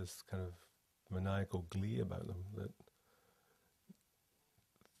have this kind of maniacal glee about them, that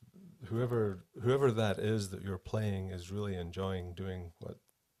whoever that is that you're playing is really enjoying doing what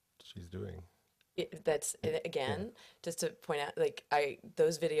she's doing. Just to point out, like,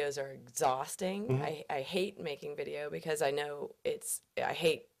 those videos are exhausting. Mm-hmm. I hate making video because I know I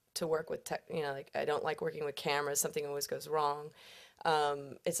hate to work with you know, like, I don't like working with cameras. Something always goes wrong.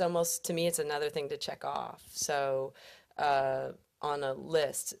 It's almost, to me, it's another thing to check off. So on a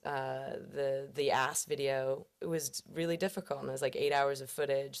list, the ass video, it was really difficult, and it was like 8 hours of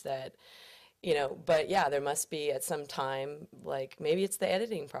footage that, you know, but yeah, there must be at some time, like, maybe it's the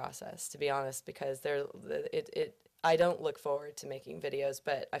editing process, to be honest, because I don't look forward to making videos,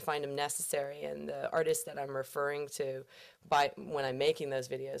 but I find them necessary, and the artists that I'm referring to when I'm making those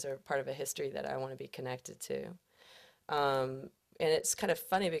videos are part of a history that I want to be connected to. And it's kind of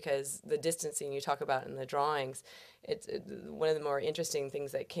funny because the distancing you talk about in the drawings, one of the more interesting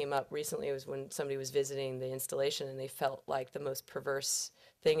things that came up recently was when somebody was visiting the installation and they felt like the most perverse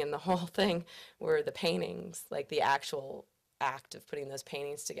thing in the whole thing were the paintings, like the actual act of putting those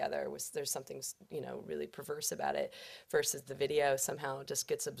paintings together there's something, you know, really perverse about it, versus the video somehow just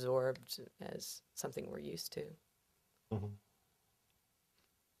gets absorbed as something we're used to. Mm-hmm.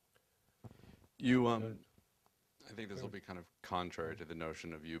 You, I think this will be kind of contrary to the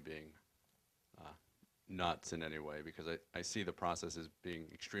notion of you being nuts in any way, because I see the process as being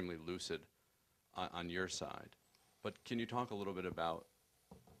extremely lucid on your side. But can you talk a little bit about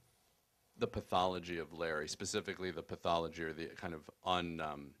the pathology of Larry, specifically the pathology or the kind of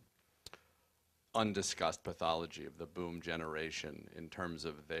undiscussed pathology of the boom generation in terms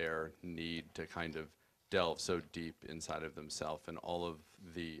of their need to kind of delve so deep inside of themselves, and all of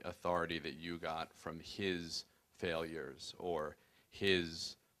the authority that you got from his failures or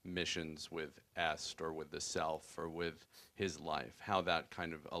his missions with Est or with the self or with his life, how that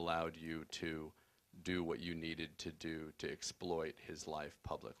kind of allowed you to do what you needed to do to exploit his life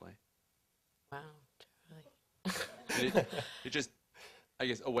publicly. Wow, really. And it just, I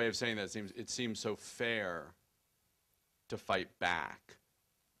guess a way of saying that, it seems so fair to fight back.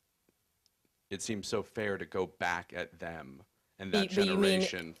 It seems so fair to go back at them and that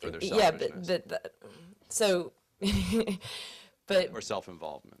generation for their selfishness. Yeah, so, but or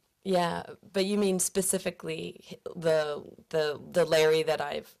self-involvement. Yeah, but you mean specifically the Larry that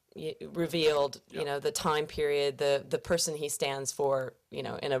I've revealed, Yeah. you know, the time period, the person he stands for, you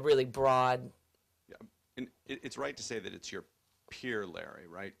know, in a really broad. Yeah, and it's right to say that it's your peer Larry,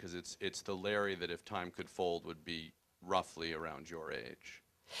 right? Because it's the Larry that, if time could fold, would be roughly around your age.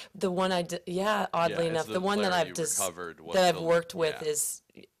 The one oddly enough, the one that I've worked with is,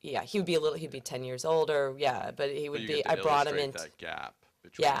 he'd be 10 years older, but he would be, I brought him into that gap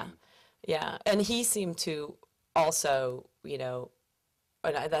between. Yeah, and he seemed to also, you know,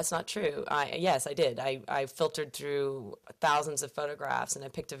 that's not true. Yes, I did. I filtered through thousands of photographs, and I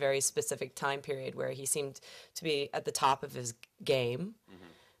picked a very specific time period where he seemed to be at the top of his game.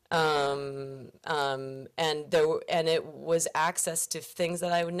 And it was access to things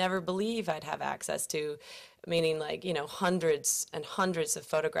that I would never believe I'd have access to, meaning, like, you know, hundreds and hundreds of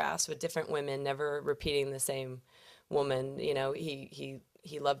photographs with different women, never repeating the same woman. You know, he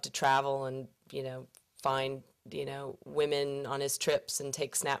loved to travel and, you know, find, you know, women on his trips and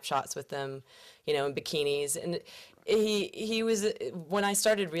take snapshots with them, you know, in bikinis. And he was, when I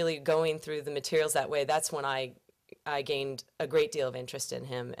started really going through the materials that way, that's when I gained a great deal of interest in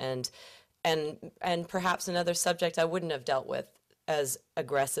him, and perhaps another subject I wouldn't have dealt with as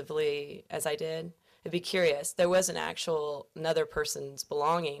aggressively as I did. It'd be curious. There was another person's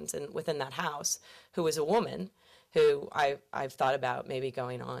belongings within that house who was a woman who I've thought about maybe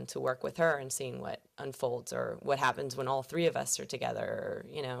going on to work with her and seeing what unfolds or what happens when all three of us are together, or,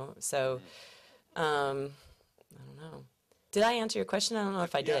 you know. So I don't know. Did I answer your question? I don't know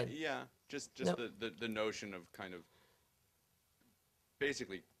if I did. Yeah. Just Nope. the notion of kind of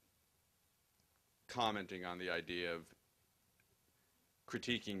basically commenting on the idea of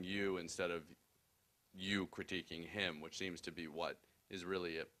critiquing you instead of you critiquing him, which seems to be what is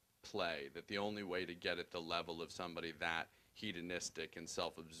really at play, that the only way to get at the level of somebody that hedonistic and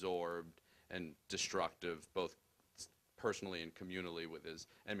self-absorbed and destructive, both personally and communally with his,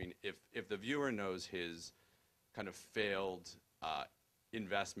 I mean, if the viewer knows his kind of failed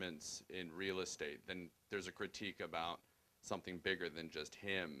investments in real estate, then there's a critique about something bigger than just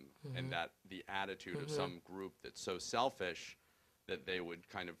him, and that the attitude of some group that's so selfish that they would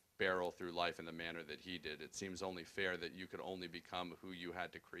kind of barrel through life in the manner that he did. It seems only fair that you could only become who you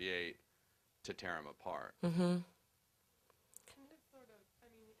had to create to tear him apart. Kind of, sort of, I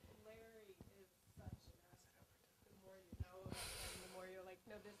mean, Larry is such an asshole. The more you know about him, the more you're like,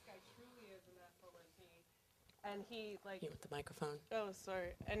 no, this guy truly is an asshole, and he, like... You with the microphone. Oh, sorry.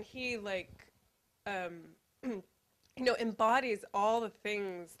 And he, like, you know, embodies all the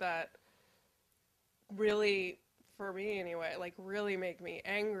things that really, for me anyway, like, really make me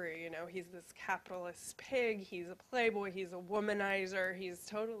angry. You know, he's this capitalist pig, he's a playboy, he's a womanizer, he's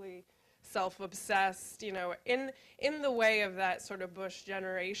totally self-obsessed, you know, in the way of that sort of Bush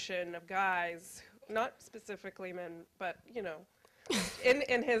generation of guys, not specifically men, but, you know,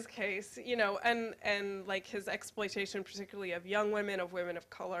 in his case, you know, and like his exploitation particularly of young women, of women of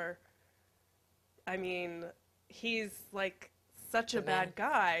color. I mean, he's like such a bad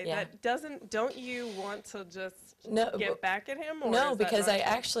guy that don't you want to just get back at him? Or no, because I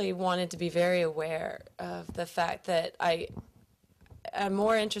actually wanted to be very aware of the fact that I'm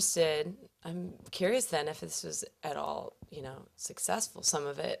more interested I'm curious then if this was at all, you know, successful, some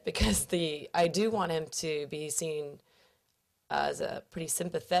of it, because I do want him to be seen as a pretty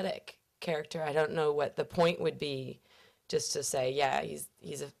sympathetic character. I don't know what the point would be, just to say, yeah,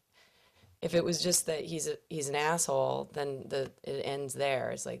 he's a. If it was just that he's an asshole, then it ends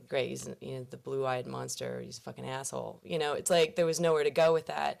there. It's like, great, he's, you know, the blue-eyed monster. He's a fucking asshole. You know, it's like there was nowhere to go with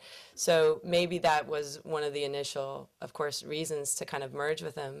that. So maybe that was one of the initial, of course, reasons to kind of merge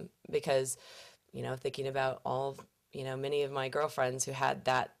with him, because, you know, thinking about you know, many of my girlfriends who had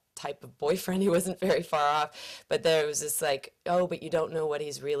that type of boyfriend, he wasn't very far off, but there was this like, oh, but you don't know what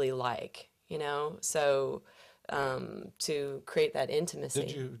he's really like, you know. So to create that intimacy.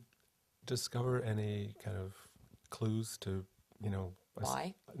 Did you discover any kind of clues to, you know,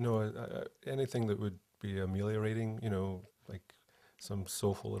 Why? No, anything that would be ameliorating, you know, like some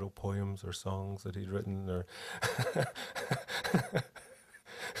soulful little poems or songs that he'd written, or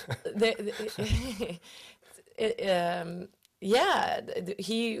Yeah,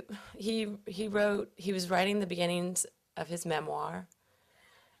 he wrote. He was writing the beginnings of his memoir,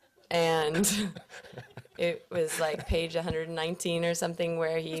 and it was like page 119 or something,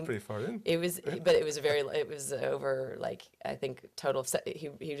 where that's pretty far in. it was, but it was it was over, like, I think total of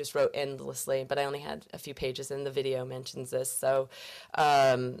he just wrote endlessly, but I only had a few pages, and the video mentions this. So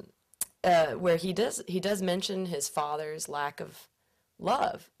where he does mention his father's lack of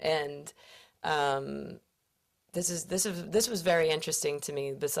love, and this was very interesting to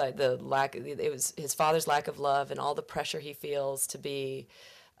me. Beside the lack, it was his father's lack of love and all the pressure he feels to be,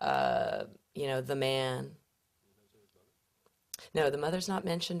 you know, the man. No, the mother's not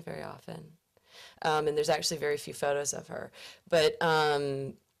mentioned very often, and there's actually very few photos of her. But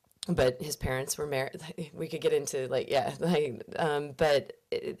his parents were married. We could get into, like, yeah, like,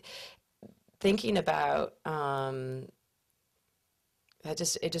 thinking about.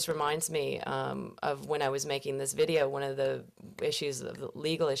 It just reminds me of when I was making this video. One of the issues, of the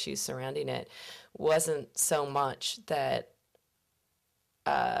legal issues surrounding it, wasn't so much that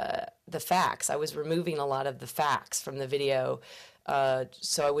the facts. I was removing a lot of the facts from the video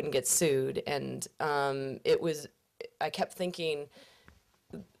so I wouldn't get sued, and I kept thinking,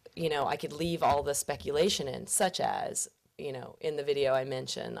 you know, I could leave all the speculation in, such as, you know, in the video I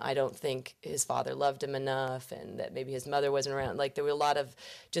mentioned, I don't think his father loved him enough, and that maybe his mother wasn't around. Like, there were a lot of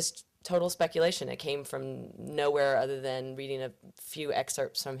just total speculation. It came from nowhere other than reading a few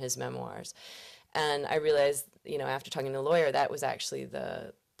excerpts from his memoirs. And I realized, you know, after talking to the lawyer, that was actually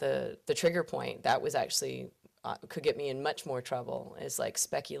the trigger point. That was actually, could get me in much more trouble, is like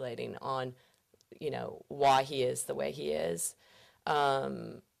speculating on, you know, why he is the way he is,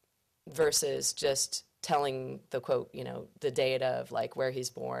 versus just telling the quote, you know, the data of like where he's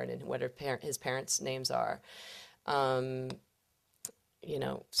born and what his parents' names are. You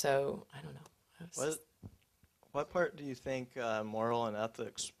know, so I don't know. What part do you think moral and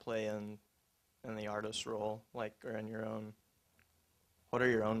ethics play in the artist's role, like, or in your own? What are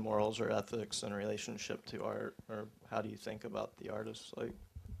your own morals or ethics in relationship to art, or how do you think about the artist, like,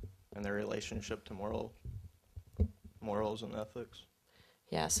 and their relationship to morals and ethics?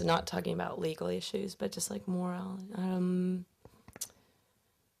 Yeah, so not talking about legal issues, but just like moral.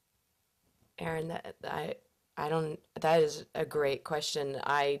 Aaron, that is a great question.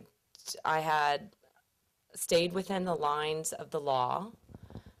 I had stayed within the lines of the law,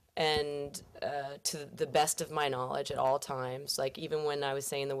 and to the best of my knowledge at all times. Like, even when I was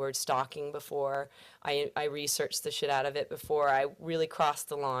saying the word stalking before, I researched the shit out of it before I really crossed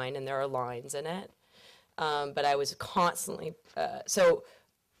the line, and there are lines in it. But I was constantly, so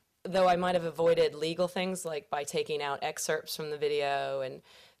though I might have avoided legal things, like by taking out excerpts from the video and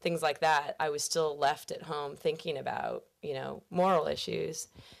things like that, I was still left at home thinking about, you know, moral issues.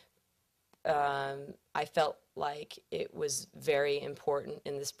 I felt like it was very important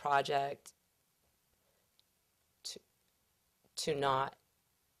in this project to not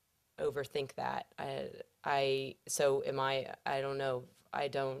overthink that. I don't know. I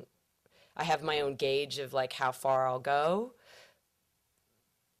have my own gauge of like how far I'll go.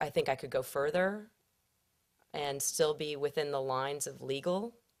 I think I could go further and still be within the lines of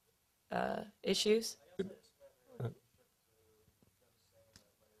legal issues.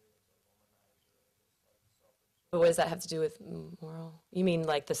 But what does that have to do with moral? You mean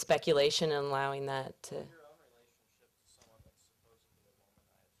like the speculation and allowing that to...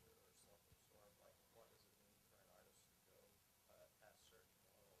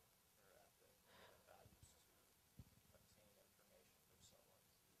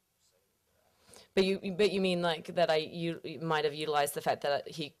 But you mean like that you might have utilized the fact that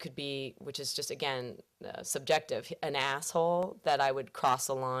he could be, which is just again subjective, an asshole, that I would cross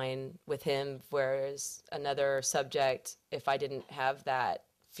a line with him, whereas another subject, if I didn't have that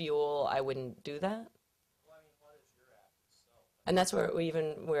fuel, I wouldn't do that. And that's where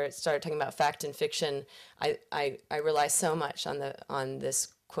where it started talking about fact and fiction. I rely so much on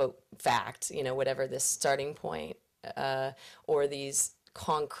this quote fact, you know, whatever this starting point, or these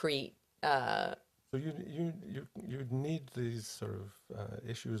concrete. So you need these sort of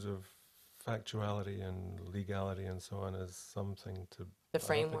issues of factuality and legality and so on as something to The butt up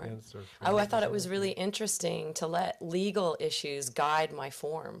framework. against or Oh, I framework or thought it was something? really interesting to let legal issues guide my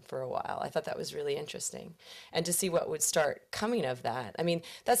form for a while. I thought that was really interesting. And to see what would start coming of that. I mean,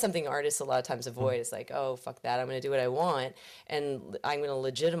 that's something artists a lot of times avoid. It's like, oh, fuck that, I'm going to do what I want. And I'm going to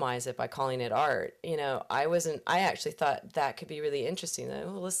legitimize it by calling it art. You know, I actually thought that could be really interesting.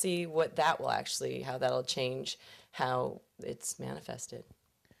 Well, let's see what that will actually, how that'll change how it's manifested.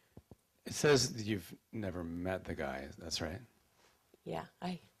 It says that you've never met the guy. That's right. Yeah,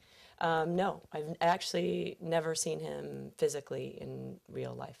 no, I've actually never seen him physically in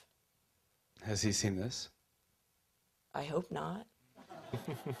real life. Has he seen this? I hope not.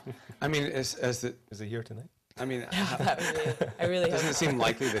 I mean, as the Is he here tonight? I mean, I really doesn't hope it seem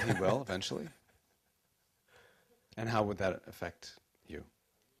likely that he will eventually? And how would that affect you?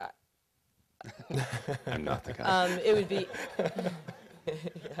 I'm not the guy. It would be.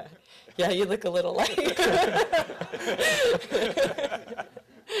 Yeah, you look a little like.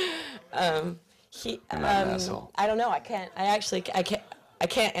 I'm not an asshole. I don't know. I can't answer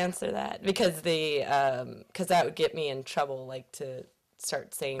that because because that would get me in trouble. Like to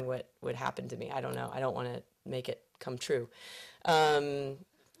start saying what would happen to me. I don't know. I don't want to make it come true. I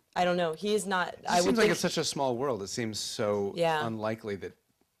don't know. He is not. It seems like it's such a small world. It seems so unlikely that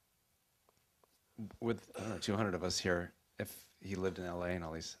with 200 of us here, if he lived in LA and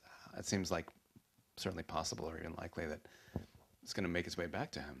all these, it seems like certainly possible or even likely that it's going to make its way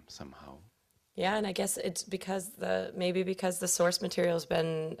back to him somehow. Yeah, and I guess it's because maybe because the source material has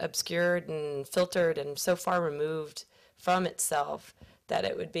been obscured and filtered and so far removed from itself that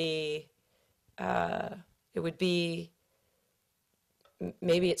it would be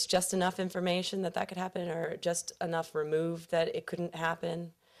maybe it's just enough information that could happen, or just enough removed that it couldn't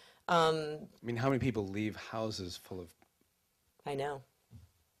happen. I mean, how many people leave houses full of I know.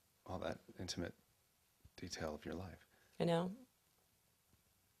 all that intimate detail of your life? I know.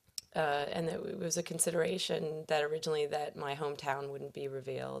 And it was a consideration that originally that my hometown wouldn't be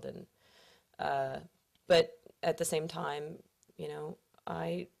revealed, and but at the same time, you know,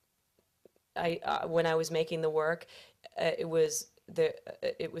 I when I was making the work, it was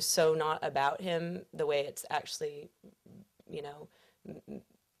so not about him the way it's actually, you know,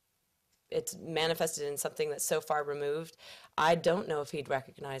 it's manifested in something that's so far removed. I don't know if he'd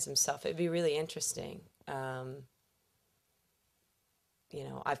recognize himself. It'd be really interesting. You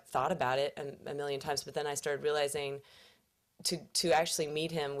know, I've thought about it a million times, but then I started realizing to actually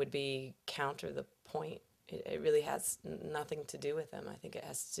meet him would be counter the point. It really has nothing to do with him. I think it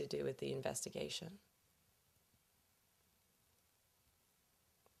has to do with the investigation.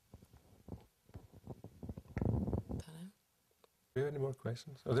 Do you have any more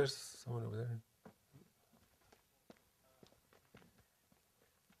questions? Oh, there's someone over there.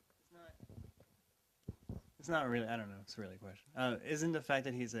 It's not really, I don't know, it's really a question. Isn't the fact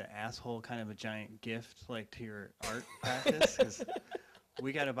that he's an asshole kind of a giant gift, like, to your art practice? Because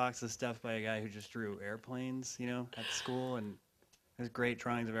we got a box of stuff by a guy who just drew airplanes, you know, at school, and there's great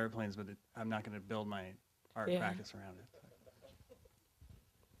drawings of airplanes, but I'm not going to build my art practice around it.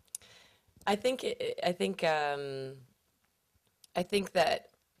 I think that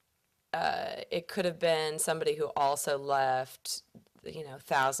it could have been somebody who also left, you know,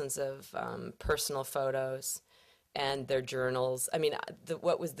 thousands of personal photos and their journals. I mean,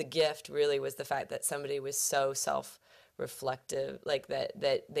 what was the gift really was the fact that somebody was so self-reflective, like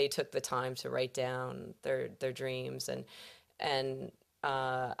that they took the time to write down their dreams, and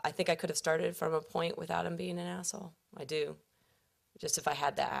I think I could have started from a point without him being an asshole. I do, just if I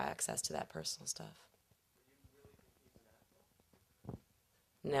had that access to that personal stuff.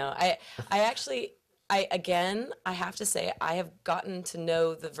 No, I actually, again, I have to say, I have gotten to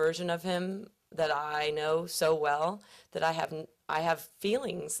know the version of him that I know so well that I have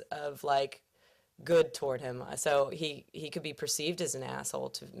feelings of like good toward him. So he could be perceived as an asshole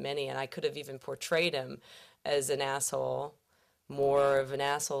to many, and I could have even portrayed him as an asshole, more of an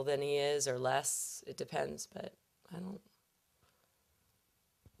asshole than he is, or less. It depends, but I don't.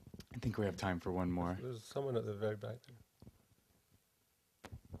 I think we have time for one more. There's someone at the very back there.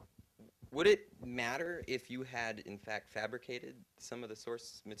 Would it matter if you had, in fact, fabricated some of the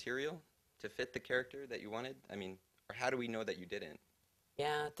source material to fit the character that you wanted? I mean, or how do we know that you didn't?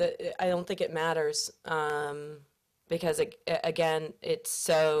 Yeah, I don't think it matters because again, it's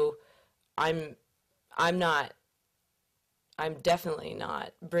so. I'm definitely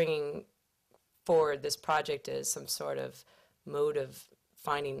not bringing forward this project as some sort of mode of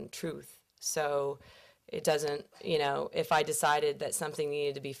finding truth. So it doesn't, you know, if I decided that something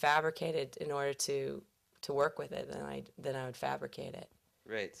needed to be fabricated in order to work with it, then I would fabricate it.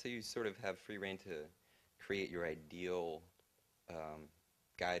 Right. So you sort of have free reign to create your ideal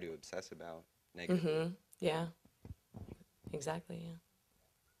guy to obsess about negatively. Mm-hmm. Yeah. Exactly. Yeah.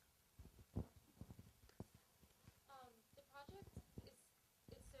 The project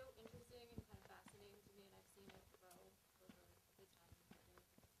is so interesting and kind of fascinating to me, and I've seen it grow over the time you've done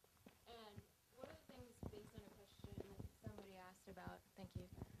it. And one of the things, based on a question somebody asked about, thank you,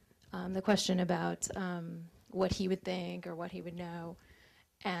 the question about what he would think or what he would know,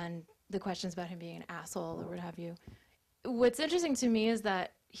 and the questions about him being an asshole or what have you. What's interesting to me is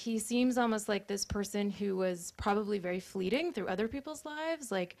that he seems almost like this person who was probably very fleeting through other people's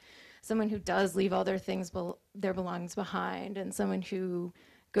lives, like someone who does leave all their things, their belongings behind, and someone who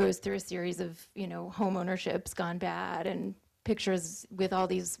goes through a series of, you know, home ownerships gone bad and pictures with all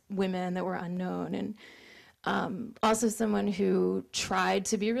these women that were unknown, and also someone who tried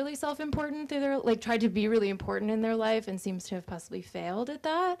to be really self-important through their, like tried to be really important in their life and seems to have possibly failed at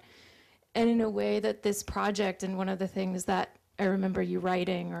that. And in a way that this project, and one of the things that I remember you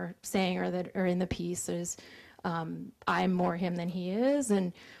writing or saying or in the piece is, I'm more him than he is,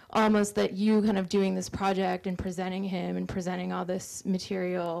 and almost that you kind of doing this project and presenting him and presenting all this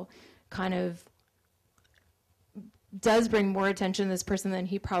material kind of does bring more attention to this person than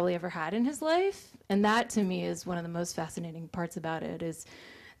he probably ever had in his life. And that to me is one of the most fascinating parts about it, is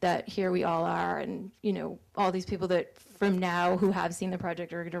that here we all are, and you know, all these people that from now who have seen the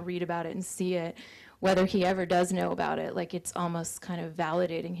project are going to read about it and see it, whether he ever does know about it. Like, it's almost kind of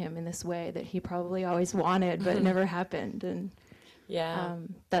validating him in this way that he probably always wanted but it never happened. And Yeah.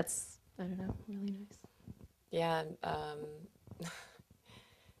 That's, I don't know, really nice. Yeah.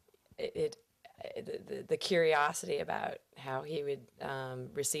 The curiosity about how he would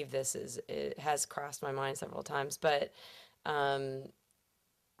receive this it has crossed my mind several times. But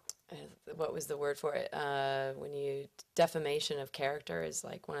what was the word for it? Defamation of character is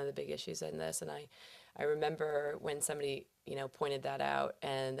like one of the big issues in this. And I remember when somebody, you know, pointed that out,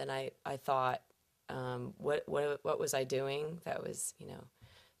 and then I thought, what was I doing that was, you know,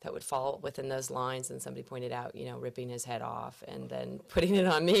 that would fall within those lines? And somebody pointed out, you know, ripping his head off and then putting it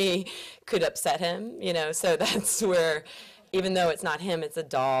on me could upset him, you know. So that's where, even though it's not him, it's a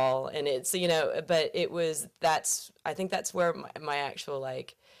doll, and it's, you know, but I think that's where my actual,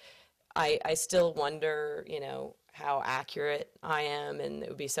 like, I still wonder, you know, how accurate I am, and it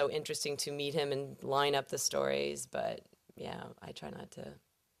would be so interesting to meet him and line up the stories. But yeah, I try not to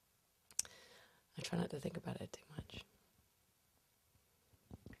think about it too much.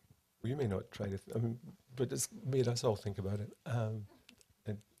 We may not try to, but it's made us all think about it. And,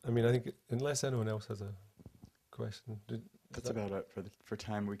 I mean, I think unless anyone else has a question. That's about it for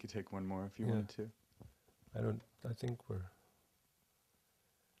time. We could take one more if you wanted to. I think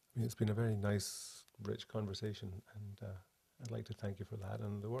it's been a very nice, rich conversation, and I'd like to thank you for that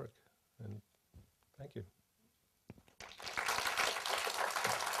and the work. And thank you.